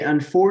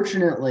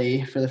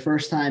Unfortunately, for the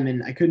first time,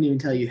 and I couldn't even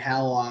tell you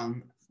how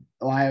long,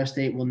 Ohio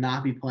State will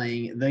not be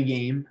playing the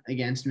game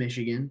against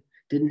Michigan.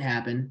 Didn't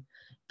happen.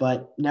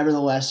 But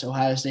nevertheless,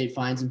 Ohio State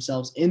finds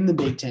themselves in the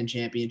Big Ten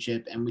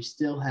championship, and we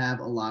still have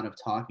a lot of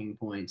talking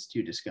points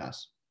to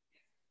discuss.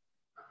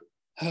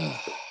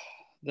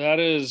 That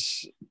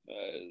is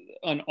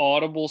an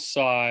audible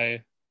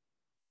sigh.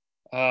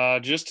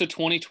 Just to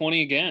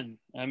 2020 again.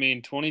 I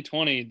mean,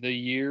 2020, the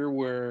year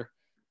where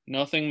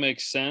nothing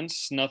makes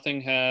sense,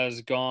 nothing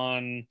has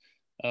gone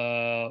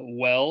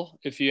well,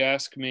 if you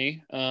ask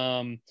me.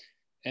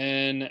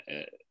 And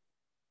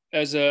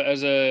as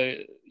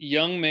a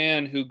young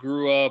man who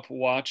grew up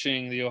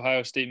watching the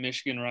Ohio State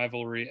Michigan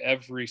rivalry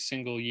every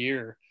single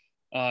year,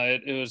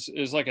 it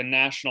was like a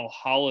national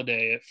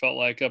holiday. It felt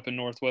like up in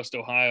Northwest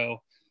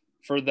Ohio.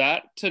 For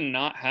that to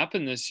not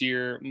happen this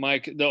year,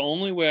 Mike, the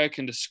only way I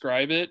can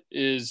describe it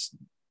is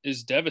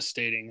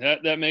devastating.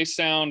 That may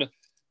sound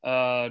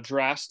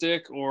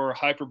drastic or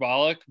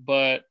hyperbolic,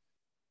 but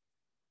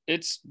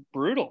it's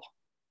brutal,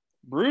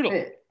 brutal.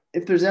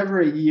 If there's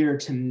ever a year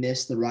to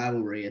miss the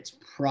rivalry, it's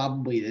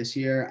probably this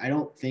year. I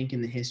don't think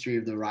in the history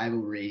of the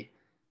rivalry,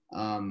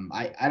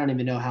 I don't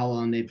even know how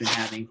long they've been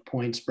having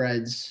point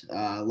spreads.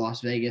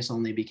 Las Vegas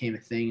only became a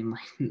thing in like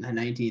the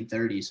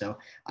 1930s. So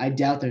I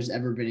doubt there's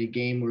ever been a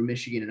game where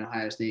Michigan and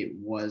Ohio State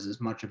was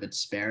as much of a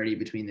disparity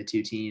between the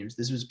two teams.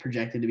 This was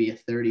projected to be a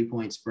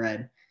 30-point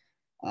spread.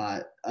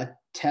 A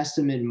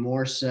testament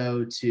more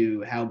so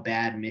to how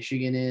bad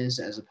Michigan is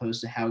as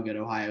opposed to how good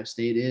Ohio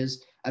State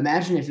is.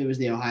 Imagine if it was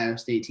the Ohio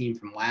State team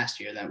from last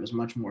year that was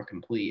much more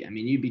complete. I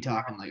mean, you'd be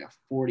talking like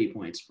a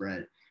 40-point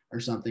spread or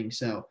something.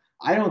 So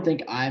I don't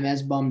think I'm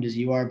as bummed as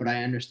you are, but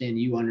I understand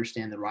you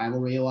understand the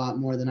rivalry a lot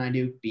more than I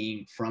do.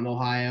 Being from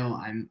Ohio,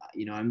 I'm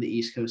the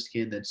East Coast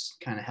kid that's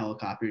kind of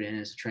helicoptered in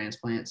as a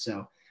transplant.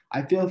 So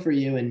I feel for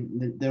you,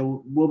 and there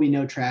will be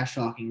no trash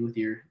talking with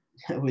your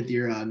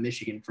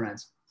Michigan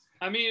friends.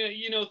 I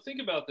mean, think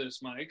about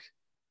this, Mike.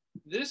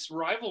 This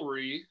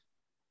rivalry,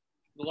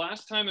 the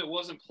last time it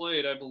wasn't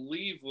played, I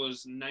believe,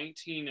 was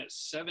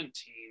 1917.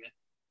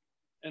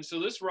 And so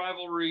this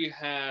rivalry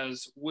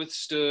has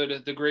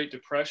withstood the Great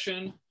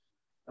Depression,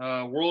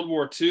 World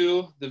War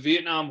II, the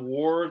Vietnam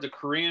War, the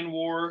Korean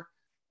War,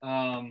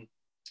 um,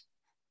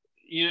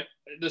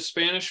 the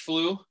Spanish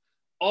flu,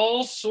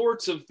 all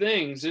sorts of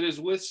things it has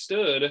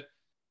withstood.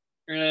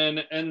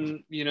 And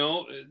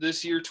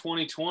this year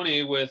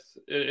 2020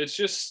 it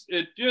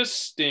just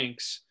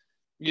stinks.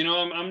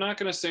 I'm not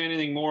going to say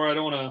anything more. I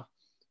don't want to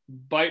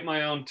bite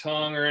my own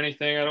tongue or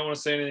anything. I don't want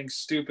to say anything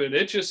stupid.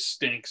 It just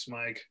stinks,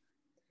 Mike.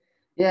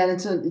 Yeah,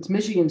 and it's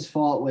Michigan's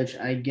fault, which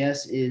I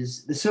guess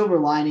is the silver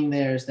lining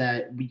there is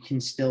that we can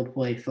still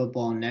play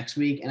football next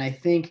week. And I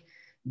think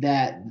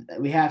that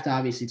we have to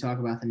obviously talk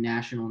about the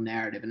national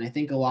narrative. And I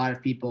think a lot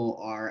of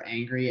people are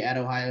angry at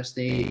Ohio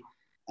State.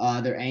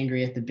 They're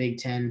angry at the Big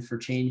Ten for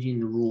changing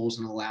the rules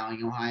and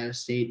allowing Ohio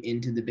State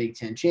into the Big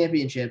Ten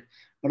championship.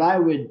 But I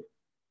would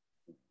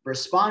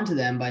respond to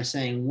them by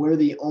saying we're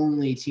the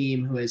only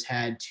team who has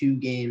had two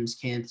games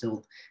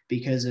canceled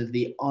because of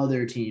the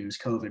other team's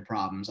COVID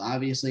problems.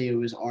 Obviously, it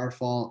was our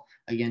fault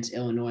against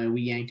Illinois.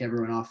 We yanked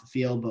everyone off the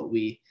field, but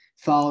we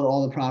followed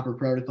all the proper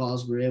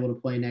protocols. We were able to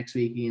play next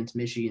week against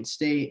Michigan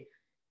State,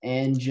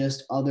 and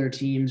just other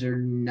teams have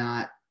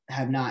not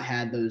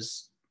had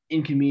those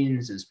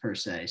inconveniences per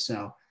se.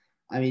 So,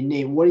 I mean,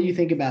 Nate, what do you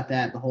think about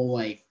that? The whole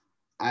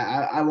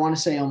I want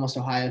to say almost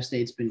Ohio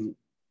State's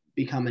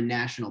become a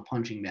national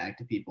punching bag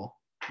to people.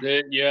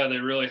 They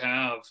really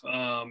have.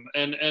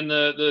 And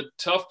the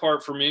tough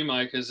part for me,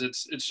 Mike, is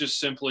it's just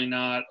simply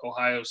not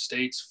Ohio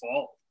State's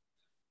fault.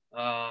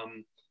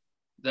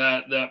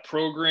 That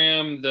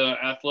program, the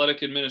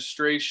athletic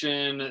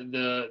administration,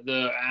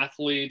 the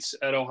athletes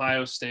at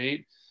Ohio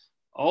State,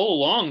 all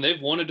along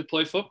they've wanted to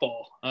play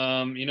football.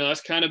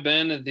 That's kind of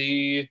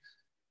been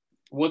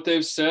what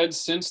they've said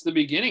since the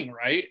beginning,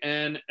 right?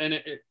 And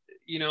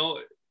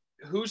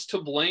who's to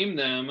blame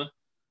them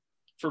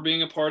for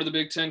being a part of the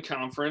Big Ten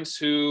Conference,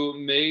 who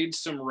made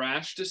some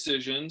rash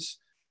decisions,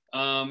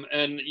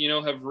 and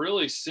have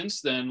really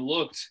since then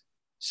looked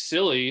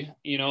silly.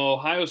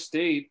 Ohio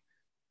State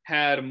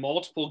had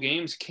multiple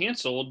games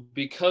canceled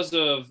because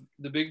of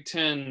the Big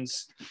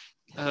Ten's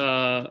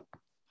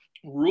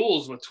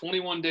rules with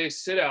 21-day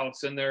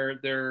sit-outs and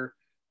their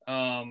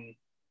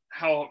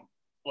how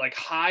like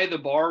high the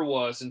bar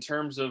was in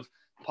terms of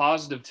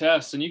positive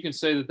tests. And you can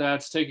say that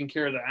that's taking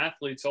care of the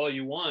athletes all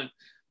you want.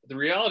 But the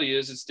reality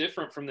is it's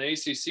different from the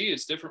ACC.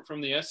 It's different from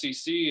the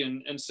SEC.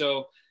 And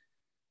so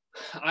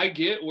I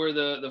get where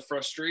the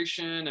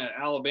frustration at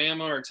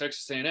Alabama or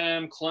Texas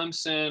A&M,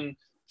 Clemson,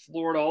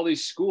 Florida, all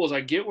these schools,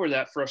 I get where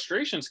that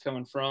frustration is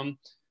coming from.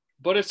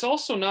 But it's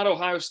also not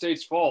Ohio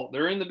State's fault.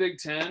 They're in the Big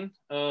Ten.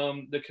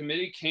 The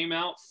committee came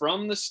out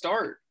from the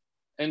start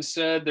and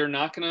said they're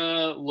not going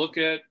to look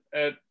at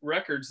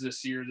records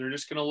this year. They're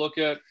just going to look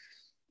at,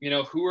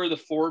 who are the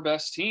four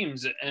best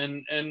teams.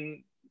 And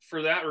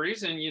for that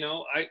reason,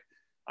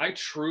 I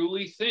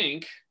truly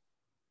think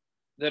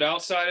that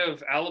outside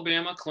of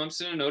Alabama,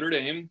 Clemson, and Notre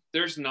Dame,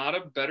 there's not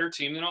a better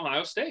team than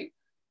Ohio State.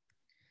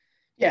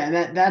 Yeah,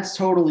 and that's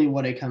totally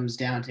what it comes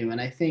down to.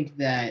 And I think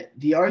that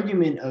the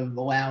argument of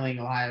allowing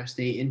Ohio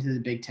State into the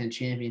Big Ten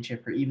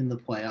championship or even the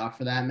playoff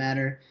for that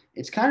matter,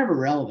 it's kind of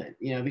irrelevant,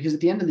 because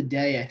at the end of the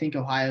day, I think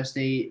Ohio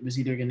State was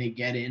either going to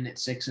get in at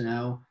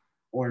 6-0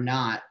 or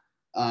not,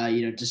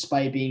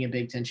 despite being a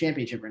Big Ten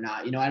championship or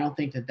not. I don't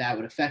think that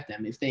would affect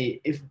them.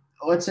 If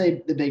let's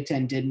say the Big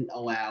Ten didn't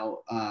allow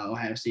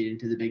Ohio State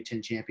into the Big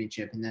Ten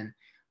championship and then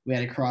we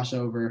had a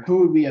crossover, who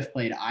would we have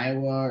played,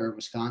 Iowa or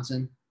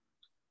Wisconsin?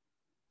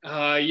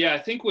 Yeah, I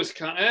think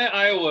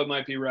Iowa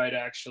might be right,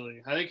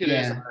 actually. I think it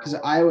is Yeah, because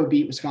Iowa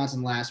beat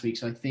Wisconsin last week,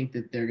 so I think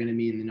that they're going to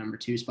be in the number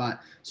 2 spot.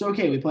 So,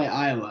 okay, we play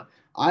Iowa.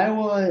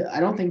 Iowa, I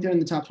don't think they're in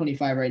the top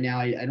 25 right now.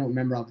 I don't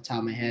remember off the top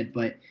of my head,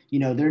 but,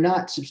 they're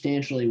not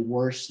substantially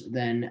worse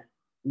than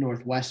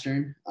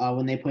Northwestern.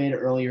 When they played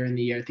earlier in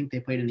the year, I think they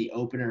played in the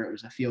opener. It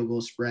was a field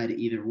goal spread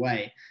either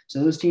way.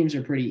 So those teams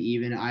are pretty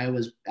even.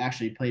 Iowa's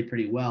actually played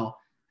pretty well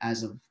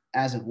as of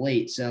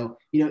late. So,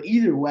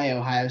 either way,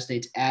 Ohio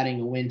State's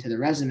adding a win to the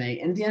resume.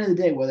 And at the end of the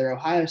day, whether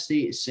Ohio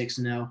State is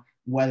 6-0,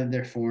 whether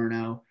they're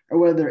 4-0, or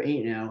whether they're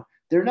 8-0,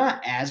 they're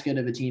not as good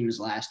of a team as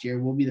last year.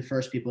 We'll be the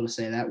first people to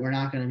say that. We're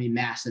not going to be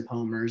massive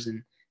homers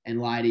and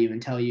lie to you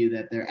and tell you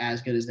that they're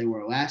as good as they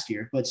were last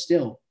year. But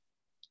still,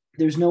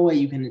 there's no way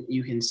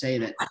you can say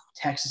that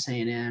Texas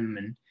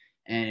A&M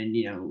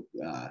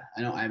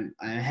I'm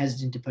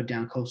hesitant to put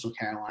down Coastal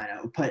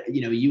Carolina, but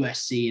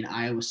USC and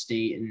Iowa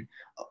State and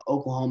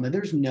Oklahoma.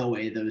 There's no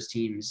way those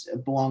teams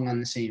belong on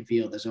the same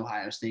field as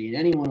Ohio State, and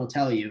anyone will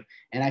tell you.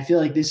 And I feel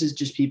like this is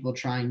just people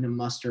trying to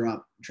muster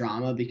up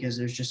drama because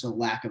there's just a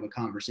lack of a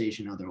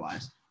conversation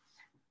otherwise.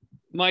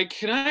 Mike,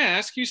 can I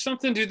ask you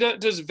something?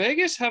 Does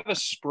Vegas have a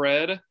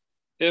spread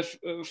if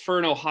for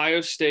an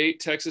Ohio State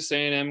Texas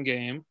A&M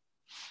game?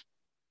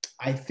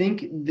 I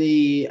think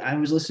I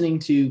was listening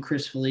to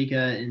Chris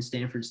Felica and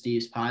Stanford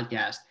Steve's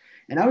podcast,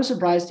 and I was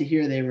surprised to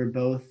hear they were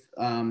both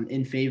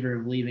in favor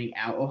of leaving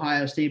out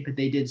Ohio State, but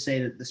they did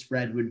say that the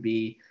spread would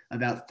be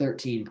about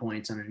 13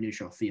 points on a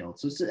neutral field.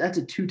 So that's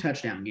a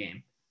 2-touchdown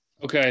game.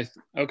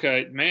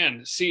 Okay,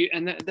 man. See,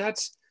 and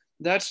that's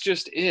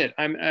just it.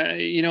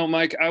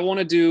 Mike, I want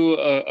to do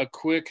a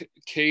quick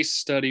case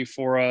study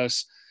for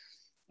us.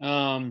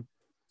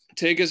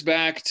 Take us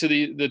back to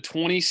the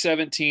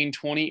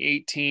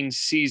 2017-2018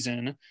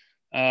 season.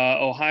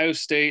 Ohio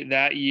State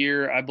that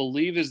year, I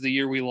believe, is the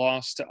year we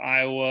lost to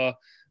Iowa,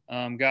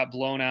 got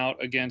blown out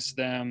against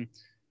them,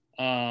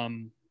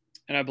 and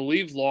I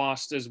believe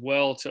lost as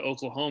well to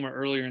Oklahoma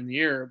earlier in the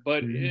year.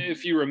 But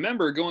if you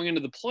remember, going into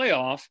the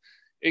playoff,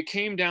 it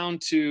came down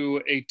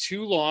to a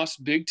 2-loss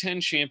Big Ten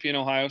champion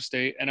Ohio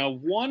State and a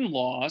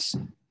 1-loss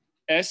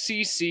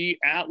SEC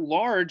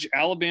at-large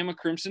Alabama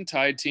Crimson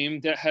Tide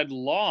team that had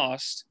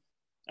lost,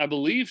 I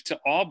believe, to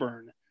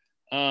Auburn.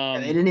 They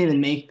didn't even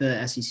make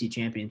the SEC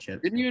championship.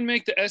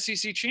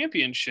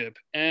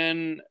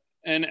 And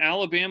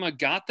Alabama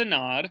got the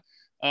nod.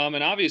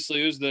 And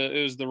obviously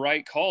it was the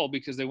right call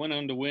because they went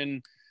on to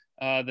win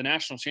the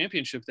national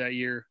championship that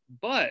year.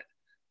 But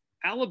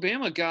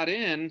Alabama got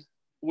in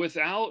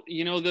without,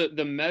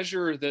 the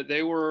measure that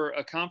they were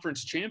a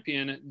conference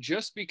champion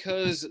just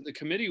because the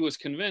committee was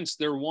convinced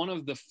they're one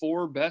of the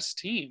 4 best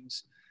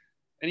teams.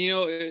 And,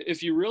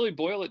 if you really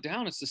boil it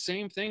down, it's the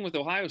same thing with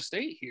Ohio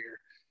State here.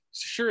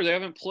 Sure, they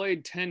haven't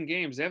played 10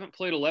 games. They haven't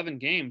played 11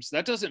 games.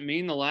 That doesn't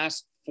mean the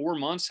last 4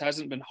 months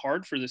hasn't been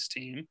hard for this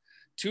team.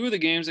 2 of the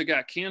games that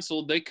got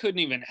canceled, they couldn't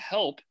even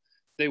help.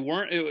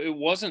 It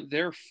wasn't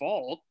their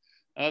fault.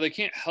 They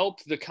can't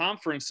help the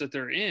conference that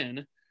they're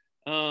in.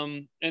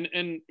 And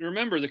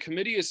remember, the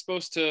committee is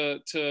supposed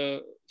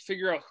to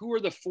figure out who are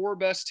the 4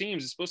 best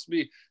teams. It's supposed to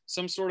be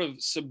some sort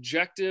of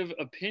subjective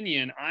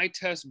opinion, eye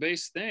test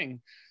based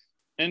thing.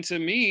 And to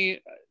me,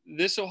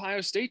 this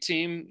Ohio State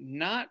team,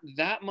 not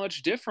that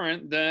much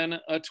different than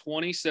a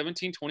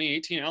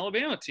 2017-2018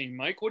 Alabama team.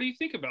 Mike, what do you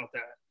think about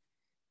that?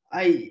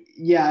 I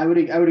would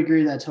agree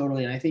with that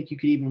totally. And I think you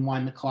could even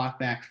wind the clock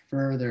back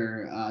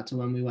further to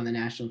when we won the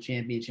national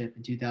championship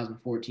in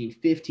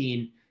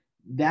 2014-15.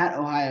 That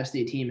Ohio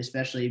State team,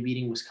 especially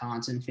beating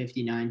Wisconsin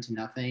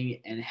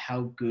 59-0, and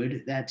how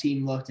good that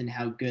team looked and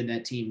how good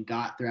that team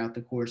got throughout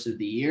the course of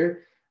the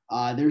year.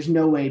 There's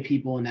no way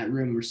people in that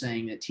room were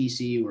saying that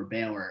TCU or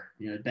Baylor,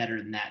 better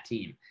than that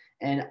team.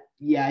 And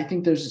yeah, I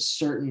think there's a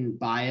certain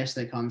bias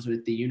that comes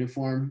with the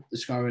uniform, the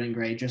scarlet and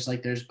gray, just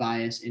like there's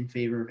bias in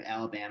favor of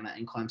Alabama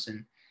and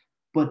Clemson.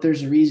 But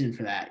there's a reason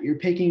for that. You're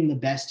picking the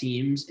best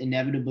teams.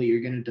 Inevitably,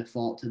 you're going to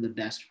default to the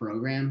best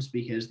programs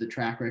because the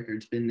track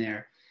record's been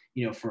there,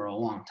 for a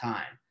long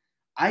time.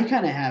 I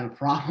kind of have a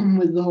problem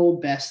with the whole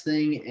best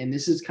thing, and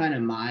this is kind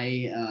of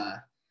my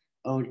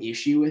own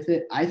issue with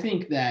it. I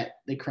think that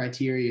the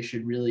criteria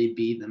should really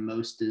be the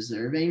most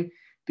deserving,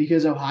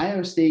 because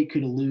Ohio State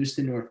could lose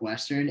to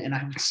Northwestern, and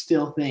I would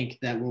still think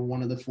that we're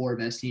one of the 4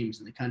 best teams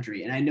in the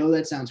country. And I know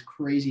that sounds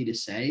crazy to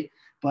say,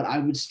 but I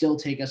would still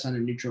take us on a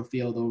neutral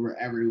field over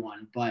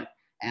everyone but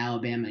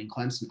Alabama and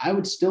Clemson. I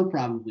would still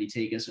probably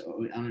take us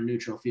on a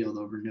neutral field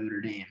over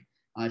Notre Dame.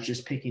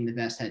 just picking the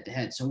best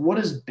head-to-head. So what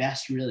does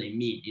best really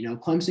mean?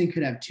 Clemson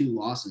could have 2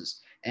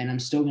 losses, and I'm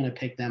still going to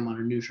pick them on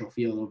a neutral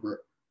field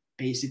over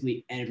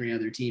basically every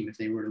other team if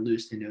they were to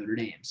lose to Notre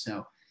Dame.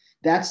 So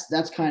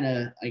that's kind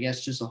of, I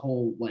guess, just a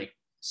whole like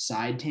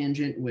side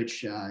tangent,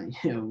 which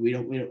we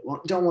don't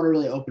want to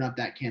really open up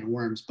that can of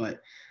worms.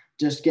 But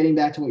just getting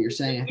back to what you're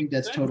saying, I think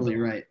that's totally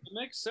right. It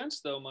makes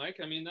sense though, Mike.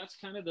 I mean, that's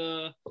kind of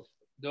the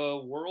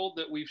world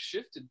that we've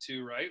shifted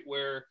to, right?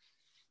 Where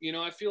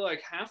I feel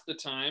like half the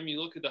time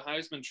you look at the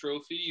Heisman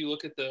Trophy, you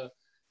look at the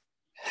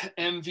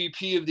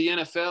MVP of the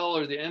NFL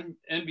or the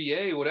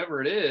NBA,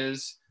 whatever it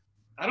is.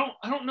 I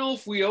don't know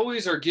if we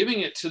always are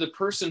giving it to the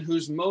person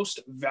who's most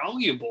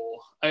valuable.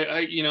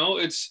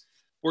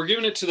 We're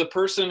giving it to the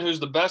person who's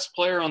the best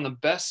player on the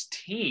best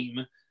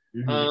team.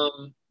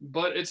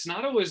 But it's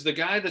not always the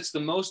guy that's the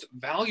most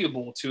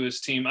valuable to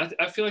his team.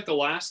 I feel like the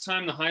last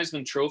time the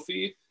Heisman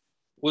Trophy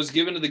was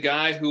given to the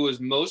guy who was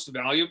most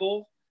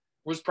valuable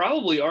was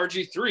probably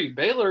RG3.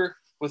 Baylor,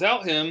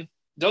 without him,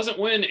 doesn't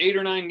win 8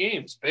 or 9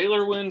 games.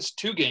 Baylor wins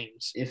 2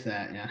 games. If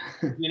that, yeah.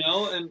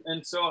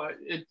 And so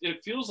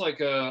it feels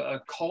like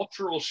a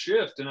cultural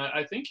shift, and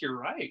I think you're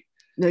right.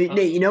 No,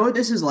 Nate, you know what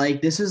this is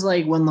like? This is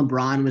like when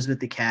LeBron was with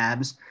the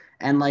Cavs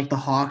and like the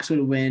Hawks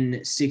would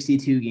win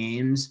 62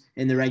 games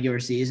in the regular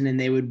season and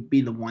they would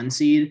be the 1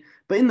 seed.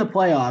 But in the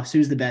playoffs,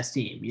 who's the best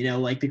team?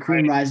 Like the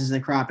cream rises to the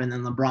crop, and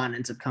then LeBron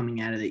ends up coming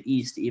out of the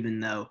East, even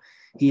though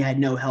he had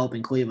no help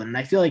in Cleveland. And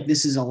I feel like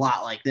this is a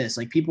lot like this.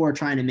 Like people are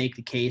trying to make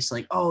the case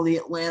like, oh, the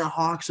Atlanta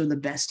Hawks are the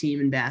best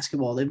team in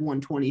basketball. They've won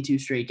 22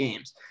 straight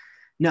games.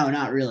 No,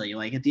 not really.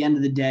 Like at the end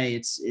of the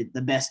day,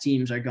 the best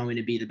teams are going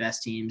to be the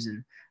best teams.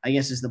 And I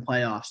guess it's the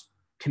playoffs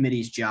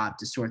committee's job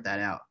to sort that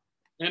out.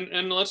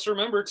 And let's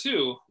remember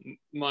too,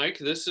 Mike,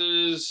 this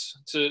is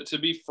to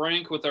be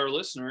frank with our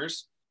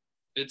listeners,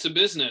 it's a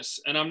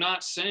business. And I'm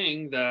not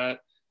saying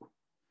that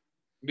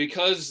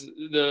because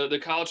the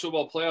college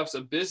football playoffs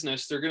a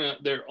business,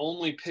 they're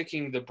only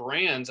picking the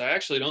brands. I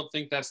actually don't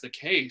think that's the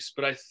case,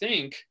 but I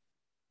think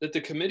that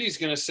the committee's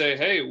going to say,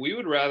 hey, we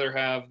would rather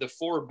have the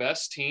 4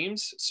 best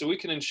teams so we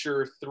can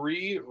ensure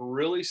 3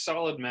 really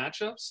solid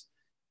matchups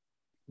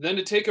than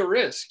to take a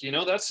risk.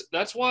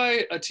 That's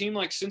why a team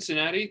like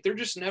Cincinnati, they're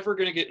just never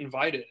going to get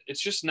invited. It's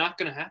just not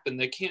going to happen.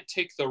 They can't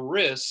take the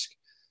risk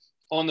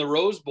on the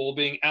Rose Bowl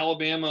being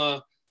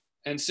Alabama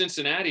and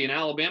Cincinnati, and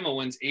Alabama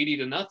wins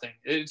 80-0.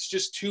 It's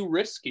just too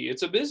risky.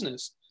 It's a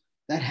business.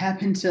 That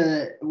happened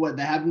to what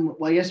that happened.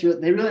 Well, I guess they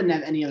really didn't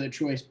have any other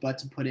choice but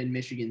to put in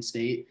Michigan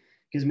State,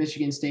 because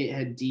Michigan State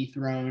had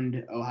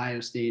dethroned Ohio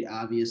State,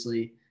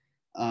 obviously,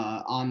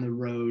 on the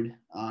road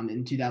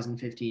in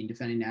 2015,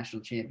 defending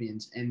national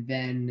champions. And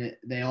then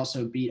they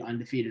also beat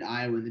undefeated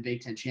Iowa in the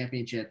Big Ten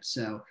championship.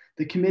 So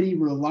the committee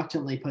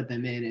reluctantly put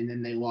them in, and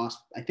then they lost,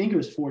 I think it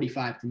was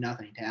 45-0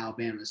 to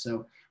Alabama.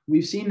 So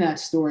we've seen that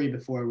story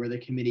before where the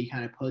committee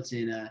kind of puts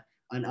in an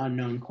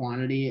unknown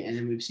quantity, and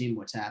then we've seen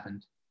what's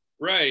happened.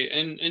 Right.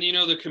 And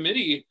the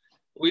committee,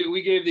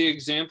 we gave the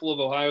example of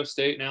Ohio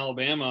State and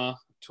Alabama,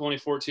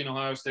 2014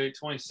 Ohio State,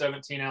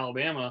 2017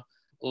 Alabama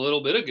a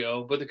little bit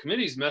ago, but the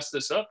committee's messed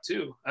this up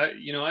too.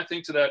 I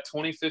think to that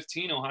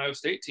 2015 Ohio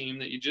State team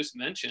that you just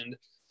mentioned,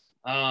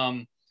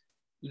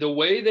 the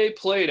way they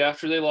played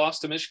after they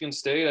lost to Michigan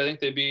State, I think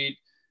they beat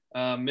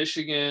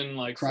Michigan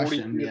like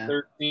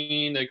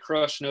 42-13. They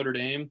crushed Notre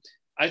Dame.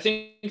 I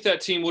think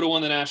that team would have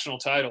won the national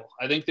title.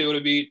 I think they would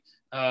have beat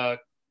a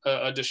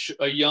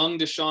young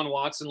Deshaun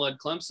Watson-led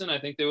Clemson. I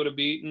think they would have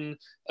beaten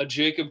a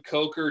Jacob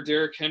Coker,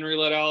 Derrick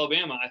Henry-led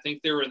Alabama. I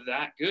think they were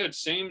that good.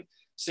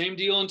 Same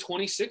deal in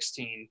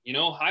 2016.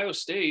 Ohio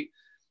State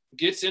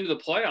gets into the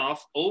playoff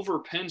over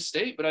Penn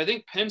State, but I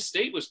think Penn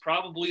State was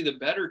probably the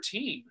better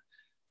team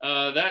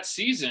that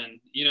season.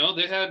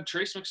 They had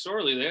Trace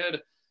McSorley. They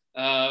had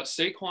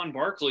Saquon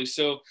Barkley.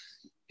 So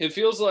it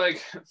feels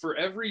like for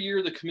every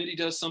year the committee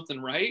does something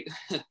right,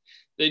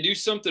 they do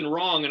something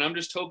wrong. And I'm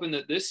just hoping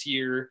that this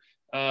year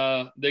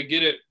they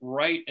get it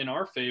right in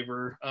our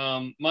favor.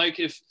 Mike,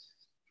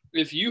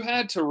 if you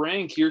had to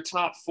rank your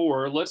top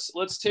 4,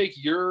 let's take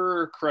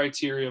your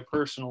criteria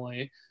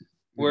personally,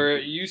 where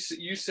you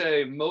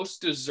say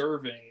most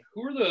deserving.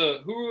 Who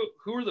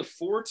are the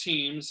 4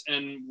 teams,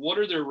 and what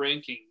are their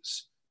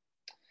rankings?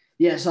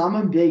 Yeah, so I'm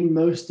a big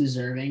most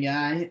deserving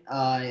guy,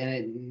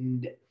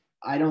 and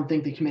I don't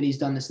think the committee's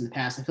done this in the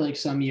past. I feel like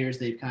some years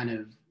they've kind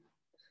of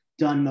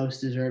done most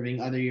deserving,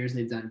 other years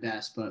they've done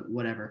best, but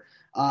whatever.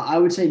 I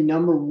would say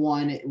number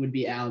 1 it would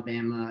be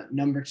Alabama.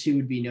 Number 2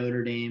 would be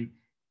Notre Dame.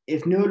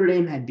 If Notre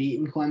Dame had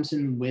beaten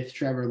Clemson with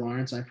Trevor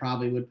Lawrence, I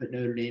probably would put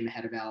Notre Dame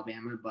ahead of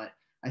Alabama, but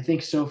I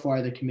think so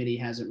far the committee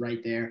has it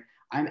right there.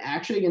 I'm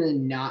actually going to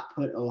not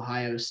put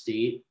Ohio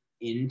State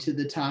into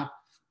the top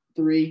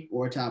 3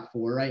 or top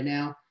 4 right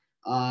now.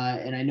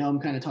 And I know I'm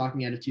kind of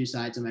talking out of 2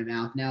 sides of my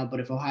mouth now, but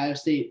if Ohio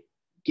State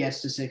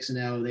gets to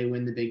 6-0, they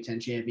win the Big Ten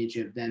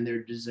championship, then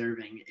they're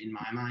deserving in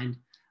my mind.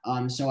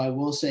 So I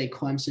will say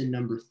Clemson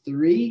number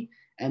 3,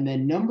 and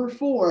then number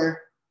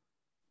 4,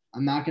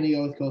 I'm not going to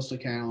go with Coastal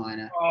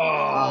Carolina.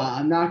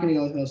 I'm not going to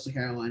go with Coastal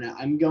Carolina.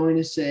 I'm going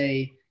to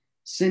say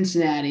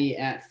Cincinnati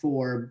at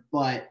 4,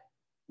 but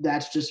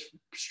that's just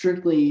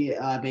strictly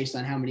based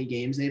on how many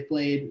games they've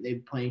played.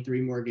 They've playing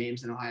 3 more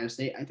games than Ohio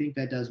State. I think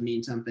that does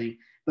mean something.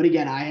 But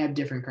again, I have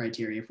different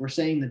criteria. If we're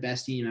saying the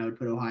best team, I would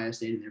put Ohio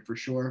State in there for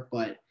sure.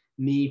 But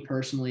me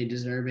personally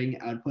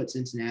deserving, I would put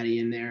Cincinnati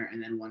in there.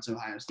 And then once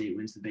Ohio State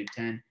wins the Big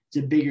Ten,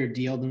 it's a bigger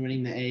deal than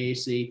winning the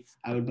AAC.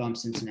 I would bump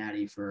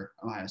Cincinnati for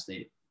Ohio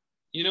State.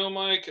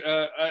 Mike,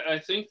 I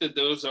think that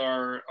those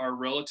are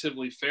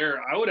relatively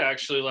fair. I would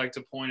actually like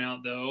to point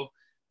out, though,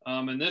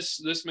 and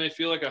this may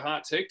feel like a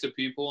hot take to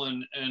people,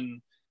 and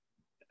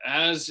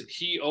as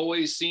he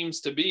always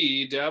seems to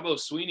be, Dabo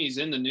Sweeney's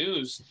in the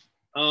news,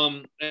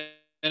 and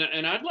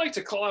I'd like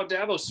to call out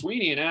Dabo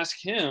Sweeney and ask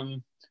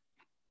him,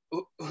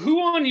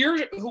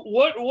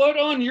 what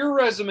on your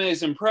resume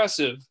is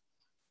impressive?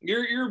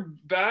 You're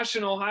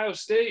bashing Ohio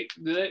State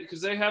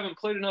because they haven't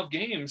played enough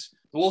games.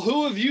 Well,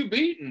 who have you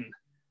beaten?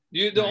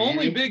 The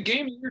only big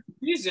game of your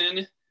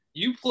season,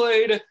 you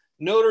played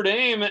Notre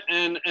Dame,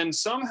 and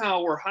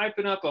somehow we're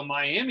hyping up a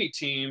Miami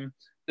team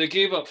that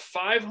gave up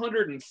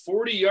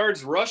 540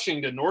 yards rushing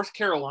to North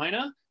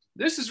Carolina.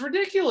 This is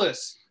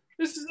ridiculous.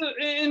 This is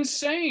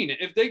insane.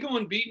 If they go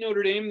and beat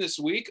Notre Dame this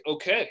week,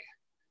 okay.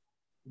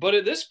 But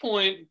at this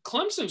point,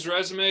 Clemson's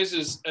resume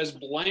is as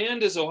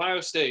bland as Ohio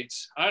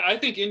State's. I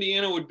think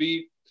Indiana would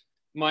beat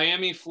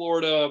Miami,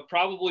 Florida,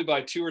 probably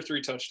by 2 or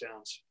 3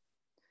 touchdowns.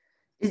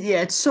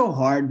 Yeah, it's so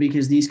hard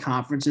because these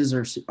conferences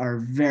are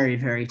very,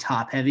 very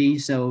top heavy.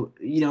 So,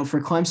 for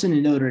Clemson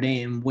and Notre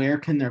Dame, where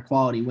can their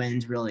quality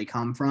wins really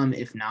come from,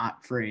 if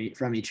not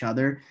from each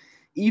other?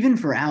 Even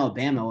for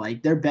Alabama,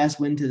 like their best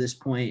win to this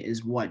point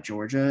is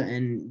Georgia,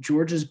 and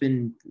Georgia's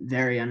been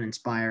very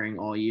uninspiring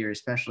all year,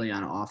 especially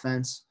on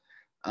offense.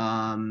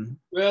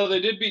 Well, they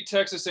did beat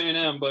Texas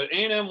A&M, but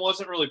A&M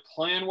wasn't really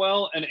playing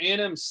well, and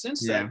A&M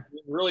since then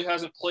really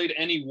hasn't played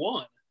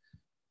anyone.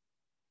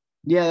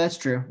 Yeah, that's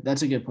true.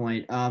 That's a good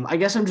point. I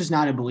guess I'm just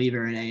not a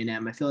believer in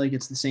A&M. I feel like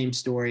it's the same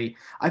story.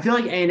 I feel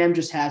like A&M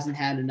just hasn't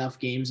had enough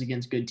games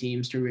against good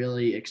teams to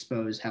really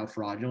expose how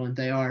fraudulent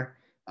they are.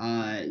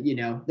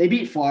 They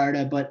beat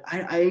Florida, but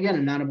I again,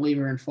 I'm not a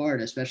believer in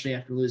Florida, especially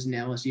after losing to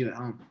LSU at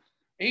home.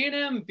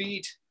 A&M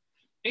beat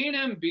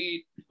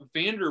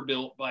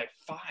Vanderbilt by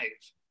 5.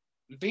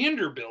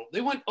 Vanderbilt, they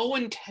went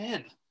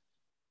 0-10.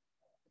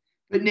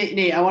 But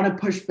Nate, I want to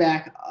push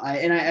back,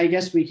 and I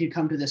guess we could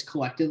come to this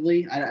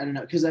collectively. I don't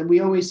know, because we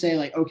always say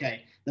like,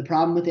 okay, the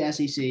problem with the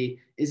SEC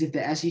is if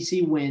the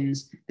SEC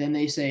wins, then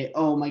they say,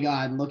 oh my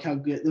God, look how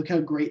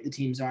great the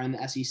teams are in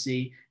the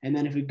SEC. And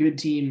then if a good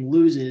team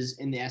loses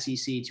in the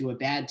SEC to a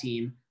bad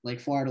team, like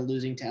Florida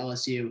losing to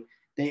LSU,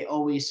 they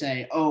always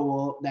say, oh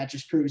well, that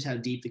just proves how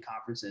deep the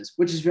conference is,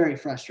 which is very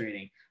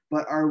frustrating.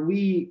 But are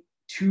we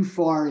too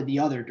far the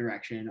other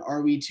direction?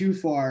 Are we too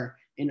far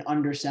in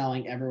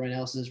underselling everyone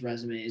else's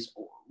resumes?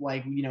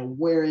 Like,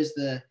 where is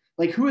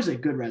who is a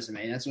good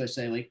resume? That's what I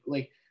say.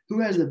 Like who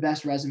has the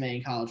best resume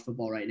in college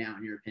football right now,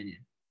 in your opinion?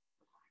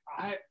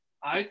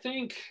 I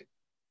think,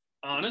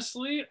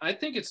 honestly, I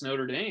think it's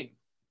Notre Dame.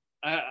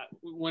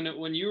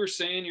 When you were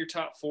saying your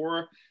top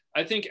 4,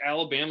 I think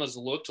Alabama's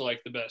looked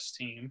like the best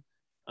team.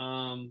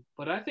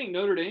 But I think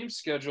Notre Dame's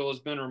schedule has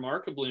been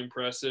remarkably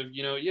impressive.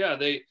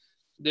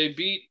 They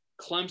beat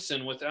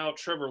Clemson without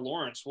Trevor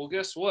Lawrence. Well,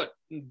 guess what?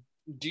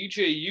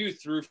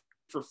 DJU threw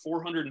for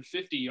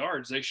 450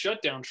 yards. They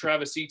shut down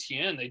Travis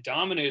Etienne. They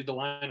dominated the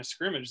line of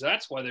scrimmage.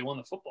 That's why they won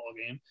the football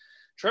game.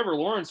 Trevor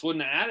Lawrence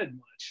wouldn't have added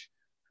much.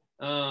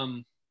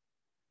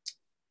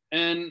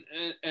 And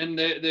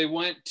they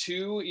went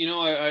to,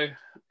 I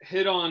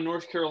hit on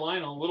North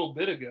Carolina a little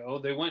bit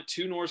ago. They went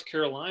to North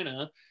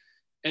Carolina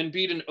and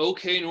beat an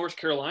okay North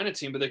Carolina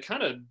team, but they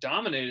kind of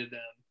dominated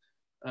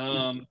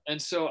them.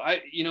 And so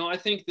I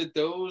think that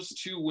those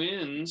 2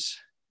 wins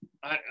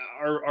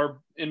are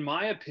in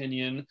my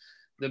opinion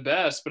the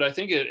best, but I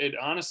think it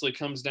honestly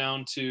comes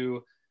down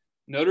to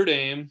Notre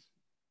Dame,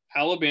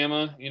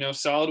 Alabama,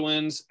 solid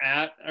wins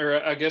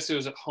or I guess it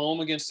was at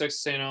home against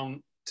Texas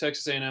A&M,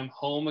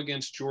 home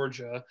against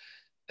Georgia.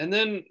 And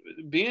then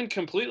being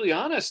completely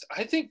honest,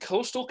 I think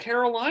Coastal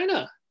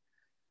Carolina,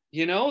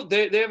 they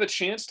have a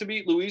chance to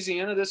beat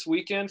Louisiana this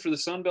weekend for the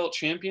Sun Belt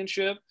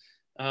Championship.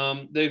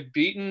 They've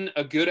beaten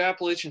a good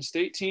Appalachian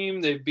State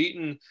team. They've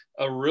beaten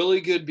a really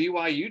good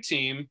BYU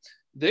team.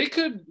 They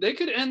could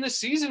end the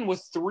season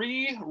with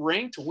 3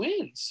 ranked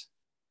wins.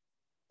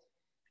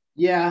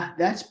 Yeah,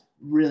 that's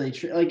really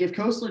true. Like if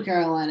Coastal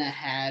Carolina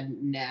had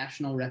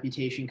national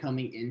reputation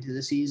coming into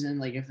the season,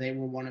 like if they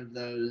were one of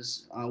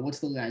those, what's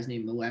the guy's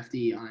name, the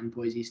lefty on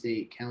Boise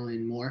State,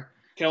 Kellen Moore.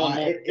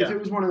 If it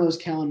was one of those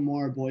Kellen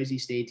Moore Boise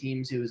State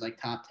teams who was like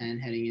top 10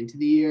 heading into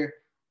the year,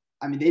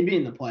 I mean, they'd be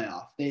in the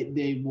playoff.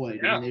 They would.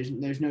 Yeah. I mean,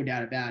 there's no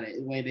doubt about it.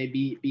 The way they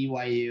beat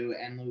BYU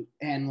and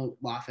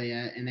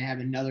Lafayette, and they have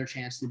another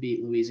chance to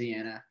beat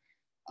Louisiana.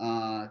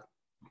 The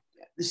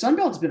Sun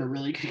Belt's been a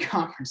really good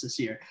conference this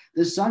year.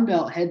 The Sun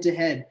Belt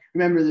head-to-head.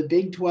 Remember, the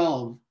Big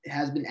 12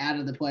 has been out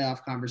of the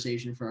playoff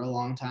conversation for a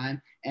long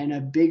time, and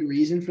a big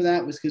reason for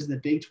that was because the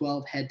Big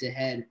 12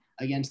 head-to-head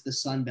against the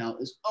Sun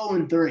Belt is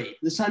 0-3.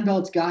 The Sun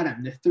Belt's got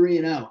them. They're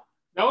 3-0.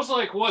 That was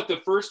like what,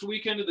 the first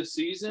weekend of the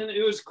season?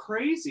 It was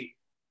crazy.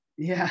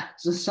 Yeah,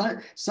 so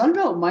Sun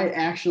Belt might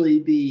actually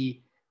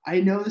be. I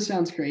know this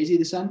sounds crazy.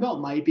 The Sun Belt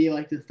might be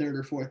like the third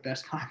or fourth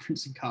best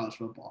conference in college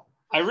football.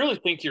 I really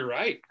think you're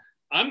right.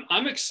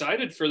 I'm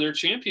excited for their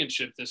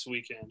championship this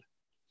weekend.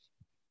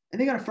 And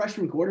they got a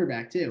freshman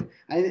quarterback too.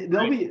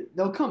 Right.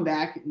 They'll come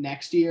back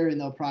next year and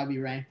they'll probably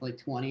be ranked like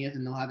 20th,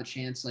 and they'll have a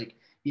chance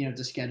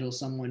to schedule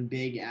someone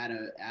big out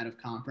of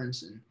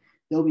conference, and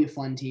they'll be a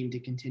fun team to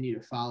continue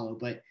to follow.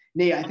 But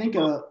Nate, I think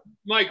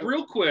Mike,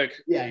 real quick,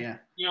 yeah,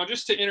 yeah.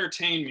 just to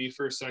entertain me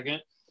for a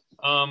second,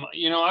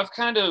 I've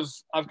kind of,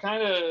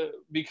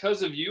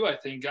 because of you, I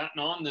think,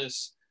 gotten on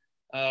this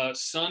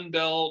Sun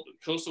Belt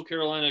Coastal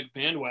Carolina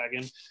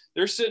bandwagon.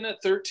 They're sitting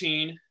at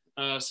 13.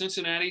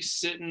 Cincinnati's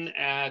sitting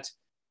at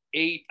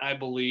 8, I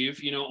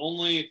believe.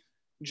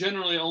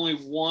 Generally only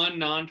one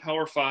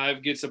non-power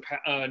 5 gets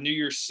a New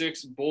Year's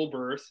 6 bowl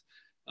berth.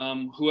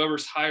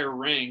 Whoever's higher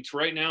ranked.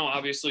 Right now,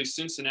 obviously,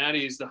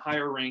 Cincinnati is the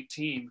higher ranked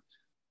team.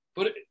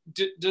 But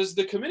does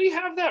the committee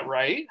have that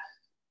right?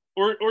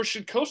 Or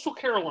should Coastal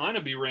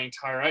Carolina be ranked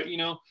higher?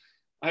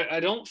 I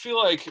don't feel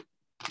like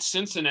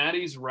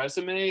Cincinnati's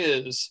resume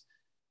is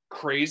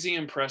crazy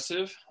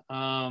impressive.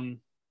 They're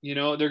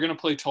going to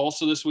play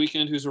Tulsa this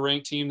weekend, who's a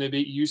ranked team. They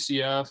beat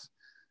UCF,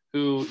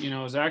 who,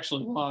 has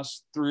actually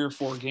lost 3 or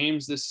 4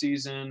 games this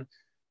season.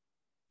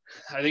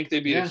 I think they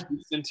beat a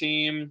Houston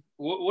team.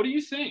 What do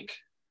you think?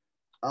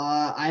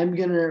 I'm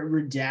going to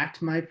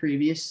redact my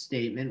previous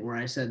statement where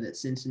I said that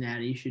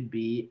Cincinnati should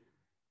be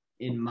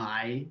in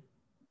my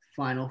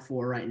Final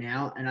Four right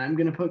now, and I'm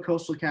going to put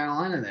Coastal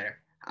Carolina there.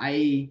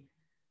 I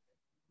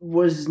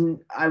was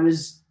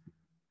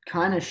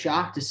kind of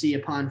shocked to see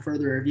upon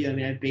further review. I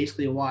mean, I've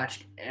basically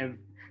watched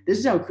this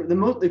is how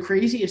the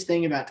craziest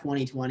thing about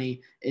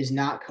 2020 is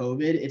not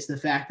COVID. It's the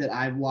fact that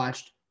I've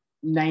watched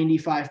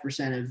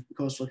 95% of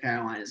Coastal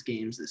Carolina's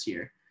games this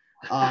year.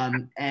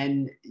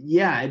 And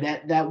yeah,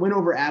 that win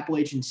over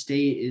Appalachian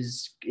State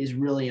is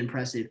really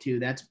impressive too.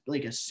 That's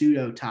like a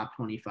pseudo top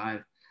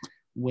 25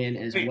 win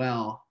as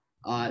well.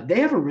 They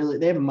have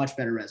a much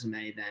better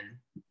resume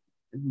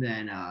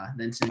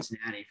than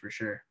Cincinnati for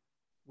sure.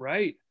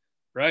 Right.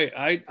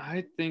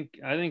 I think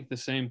the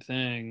same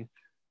thing.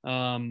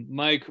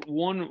 Mike,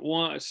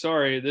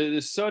 sorry,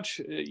 this is such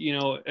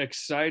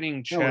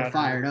exciting chat. No, we're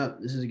fired up.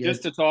 This is good.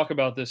 Just to talk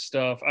about this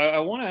stuff. I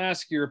want to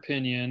ask your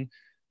opinion.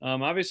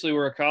 Obviously,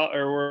 we're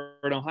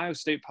an Ohio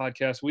State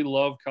podcast. We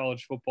love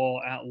college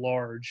football at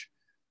large.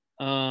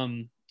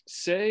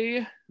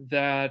 Say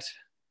that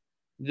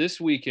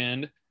this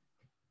weekend,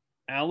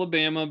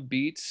 Alabama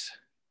beats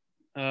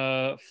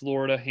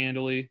Florida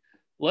handily.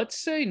 Let's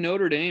say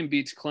Notre Dame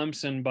beats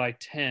Clemson by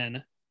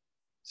 10,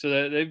 so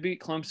that they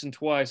beat Clemson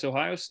twice.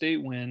 Ohio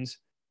State wins.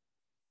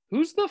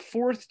 Who's the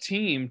fourth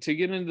team to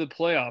get into the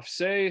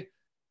playoffs?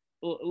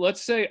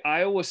 Let's say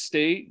Iowa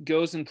State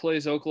goes and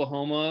plays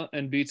Oklahoma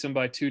and beats them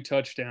by 2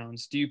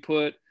 touchdowns. Do you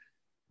put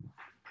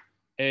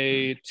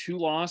a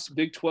 2-loss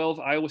Big 12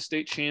 Iowa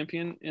State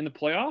champion in the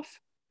playoff?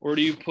 Or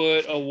do you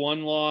put a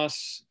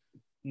 1-loss,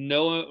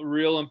 no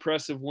real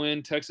impressive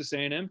win Texas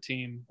A&M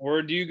team?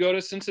 Or do you go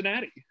to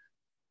Cincinnati?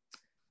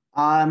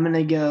 I'm going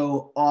to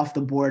go off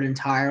the board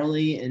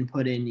entirely and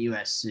put in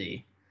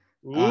USC,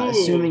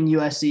 assuming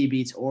USC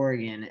beats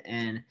Oregon.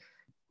 And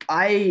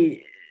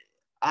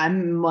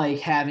I'm like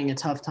having a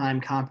tough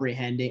time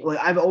comprehending. Like,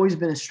 I've always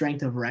been a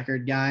strength of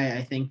record guy.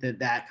 I think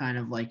that kind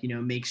of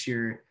makes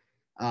your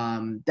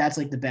that's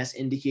like the best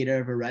indicator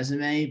of a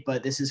resume.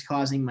 But this is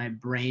causing my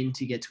brain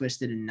to get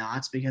twisted in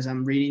knots because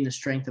I'm reading the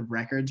strength of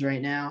records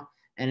right now,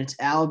 and it's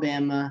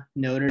Alabama,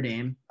 Notre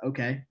Dame.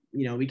 Okay,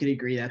 we could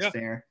agree that's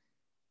fair.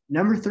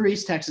 Number 3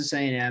 is Texas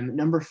A&M.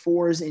 Number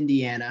 4 is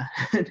Indiana.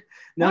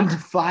 Number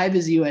 5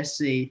 is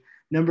USC.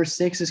 Number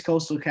 6 is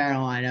Coastal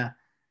Carolina.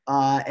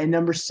 And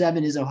number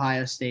 7 is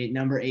Ohio State.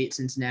 Number 8,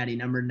 Cincinnati.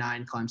 Number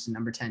 9, Clemson.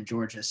 Number 10,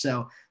 Georgia.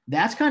 So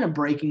that's kind of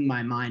breaking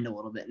my mind a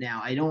little bit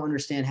now. I don't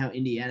understand how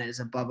Indiana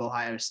is above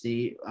Ohio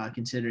State,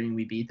 considering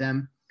we beat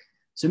them.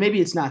 So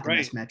maybe it's not the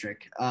best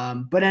metric.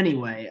 But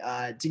anyway,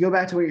 to go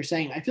back to what you're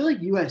saying, I feel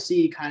like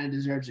USC kind of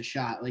deserves a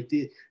shot. Like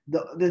the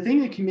thing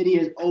the committee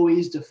has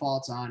always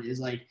defaults on is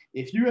like,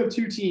 if you have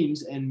 2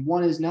 teams and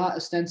one is not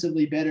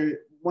ostensibly better,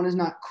 one is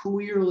not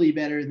clearly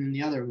better than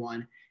the other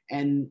one,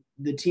 and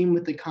the team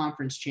with the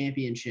conference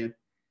championship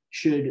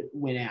should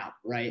win out,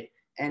 right?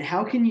 And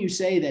how can you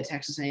say that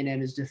Texas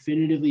A&M is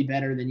definitively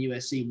better than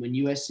USC when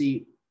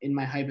USC, in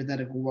my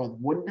hypothetical world,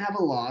 wouldn't have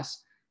a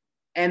loss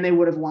and they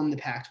would have won the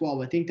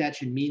Pac-12? I think that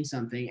should mean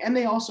something. And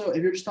they also,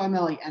 if you're just talking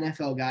about like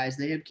NFL guys,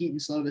 they have Keaton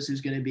Slovis,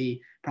 who's going to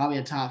be probably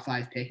a top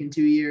 5 pick in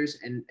 2 years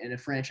and a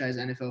franchise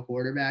NFL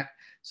quarterback.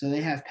 So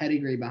they have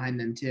pedigree behind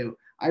them too.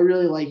 I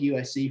really like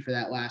USC for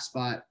that last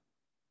spot.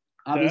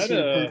 Obviously,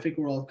 the perfect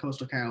world,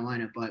 Coastal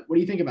Carolina. But what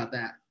do you think about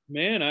that?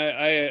 Man,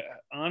 I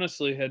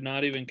honestly had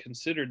not even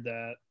considered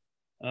that.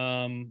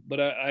 But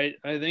I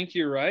think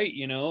you're right.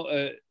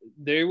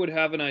 They would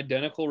have an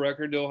identical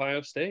record to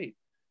Ohio State.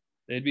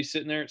 They'd be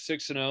sitting there at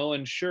 6-0,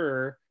 and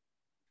sure,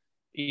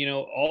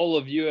 all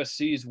of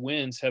USC's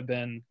wins have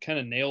been kind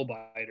of nail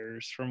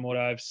biters from what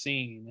I've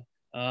seen.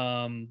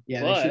 Yeah, they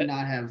should But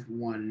not have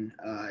won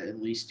at least at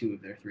least two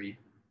of their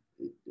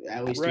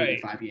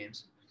right, 5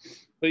 games.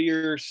 but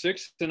you're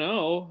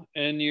 6-0,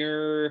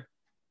 and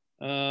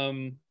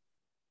um,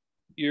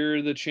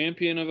 you're the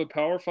champion of a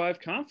Power Five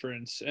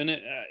conference, and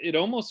it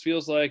almost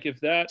feels like if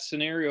that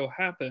scenario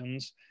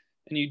happens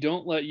and you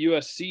don't let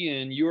USC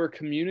in, you are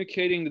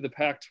communicating to the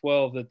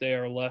Pac-12 that they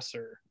are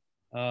lesser,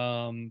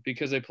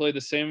 because they play the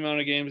same amount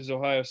of games as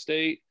Ohio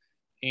State,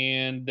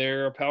 and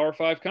they're a Power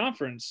Five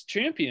conference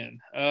champion.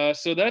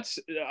 So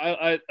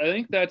I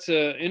think that's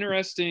an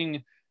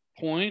interesting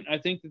point. I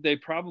think that they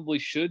probably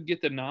should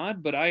get the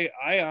nod, but I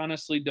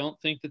honestly don't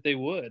think that they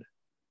would.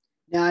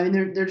 No, I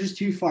mean they're just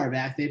too far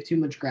back. They have too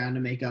much ground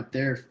to make up.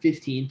 They're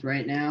 15th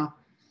right now.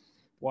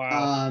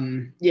 Wow.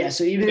 Yeah,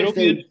 so even It'll if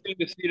be they, interesting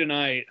to see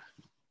tonight.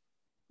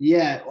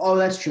 yeah, oh,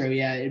 that's true.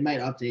 Yeah, it might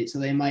update, so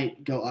they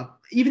might go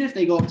up. Even if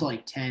they go up to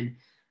like 10,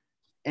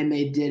 and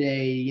they did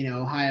a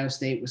Ohio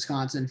State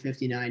Wisconsin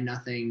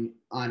 59-0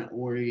 on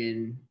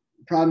Oregon.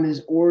 Problem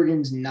is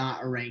Oregon's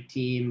not a ranked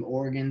team.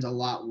 Oregon's a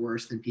lot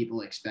worse than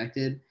people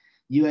expected.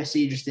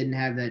 USC just didn't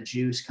have that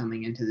juice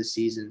coming into the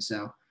season.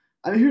 So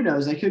I mean, who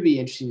knows? That could be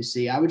interesting to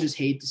see. I would just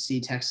hate to see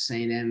Texas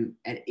A&M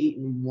at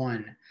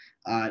 8-1,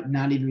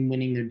 not even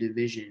winning their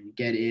division,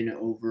 get in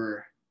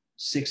over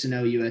 6-0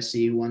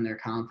 USC, who won their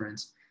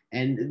conference.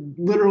 And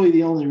literally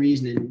the only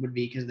reason it would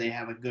be because they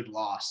have a good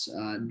loss,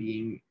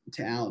 being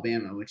to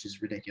Alabama, which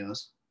is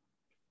ridiculous.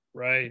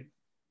 Right.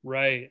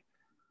 Right.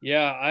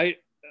 Yeah, I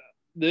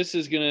this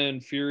is going to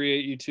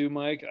infuriate you too,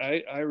 Mike.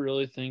 I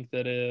really think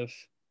that if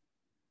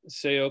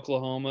say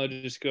Oklahoma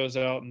just goes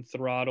out and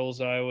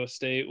throttles Iowa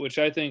State, which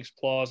I think is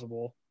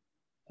plausible,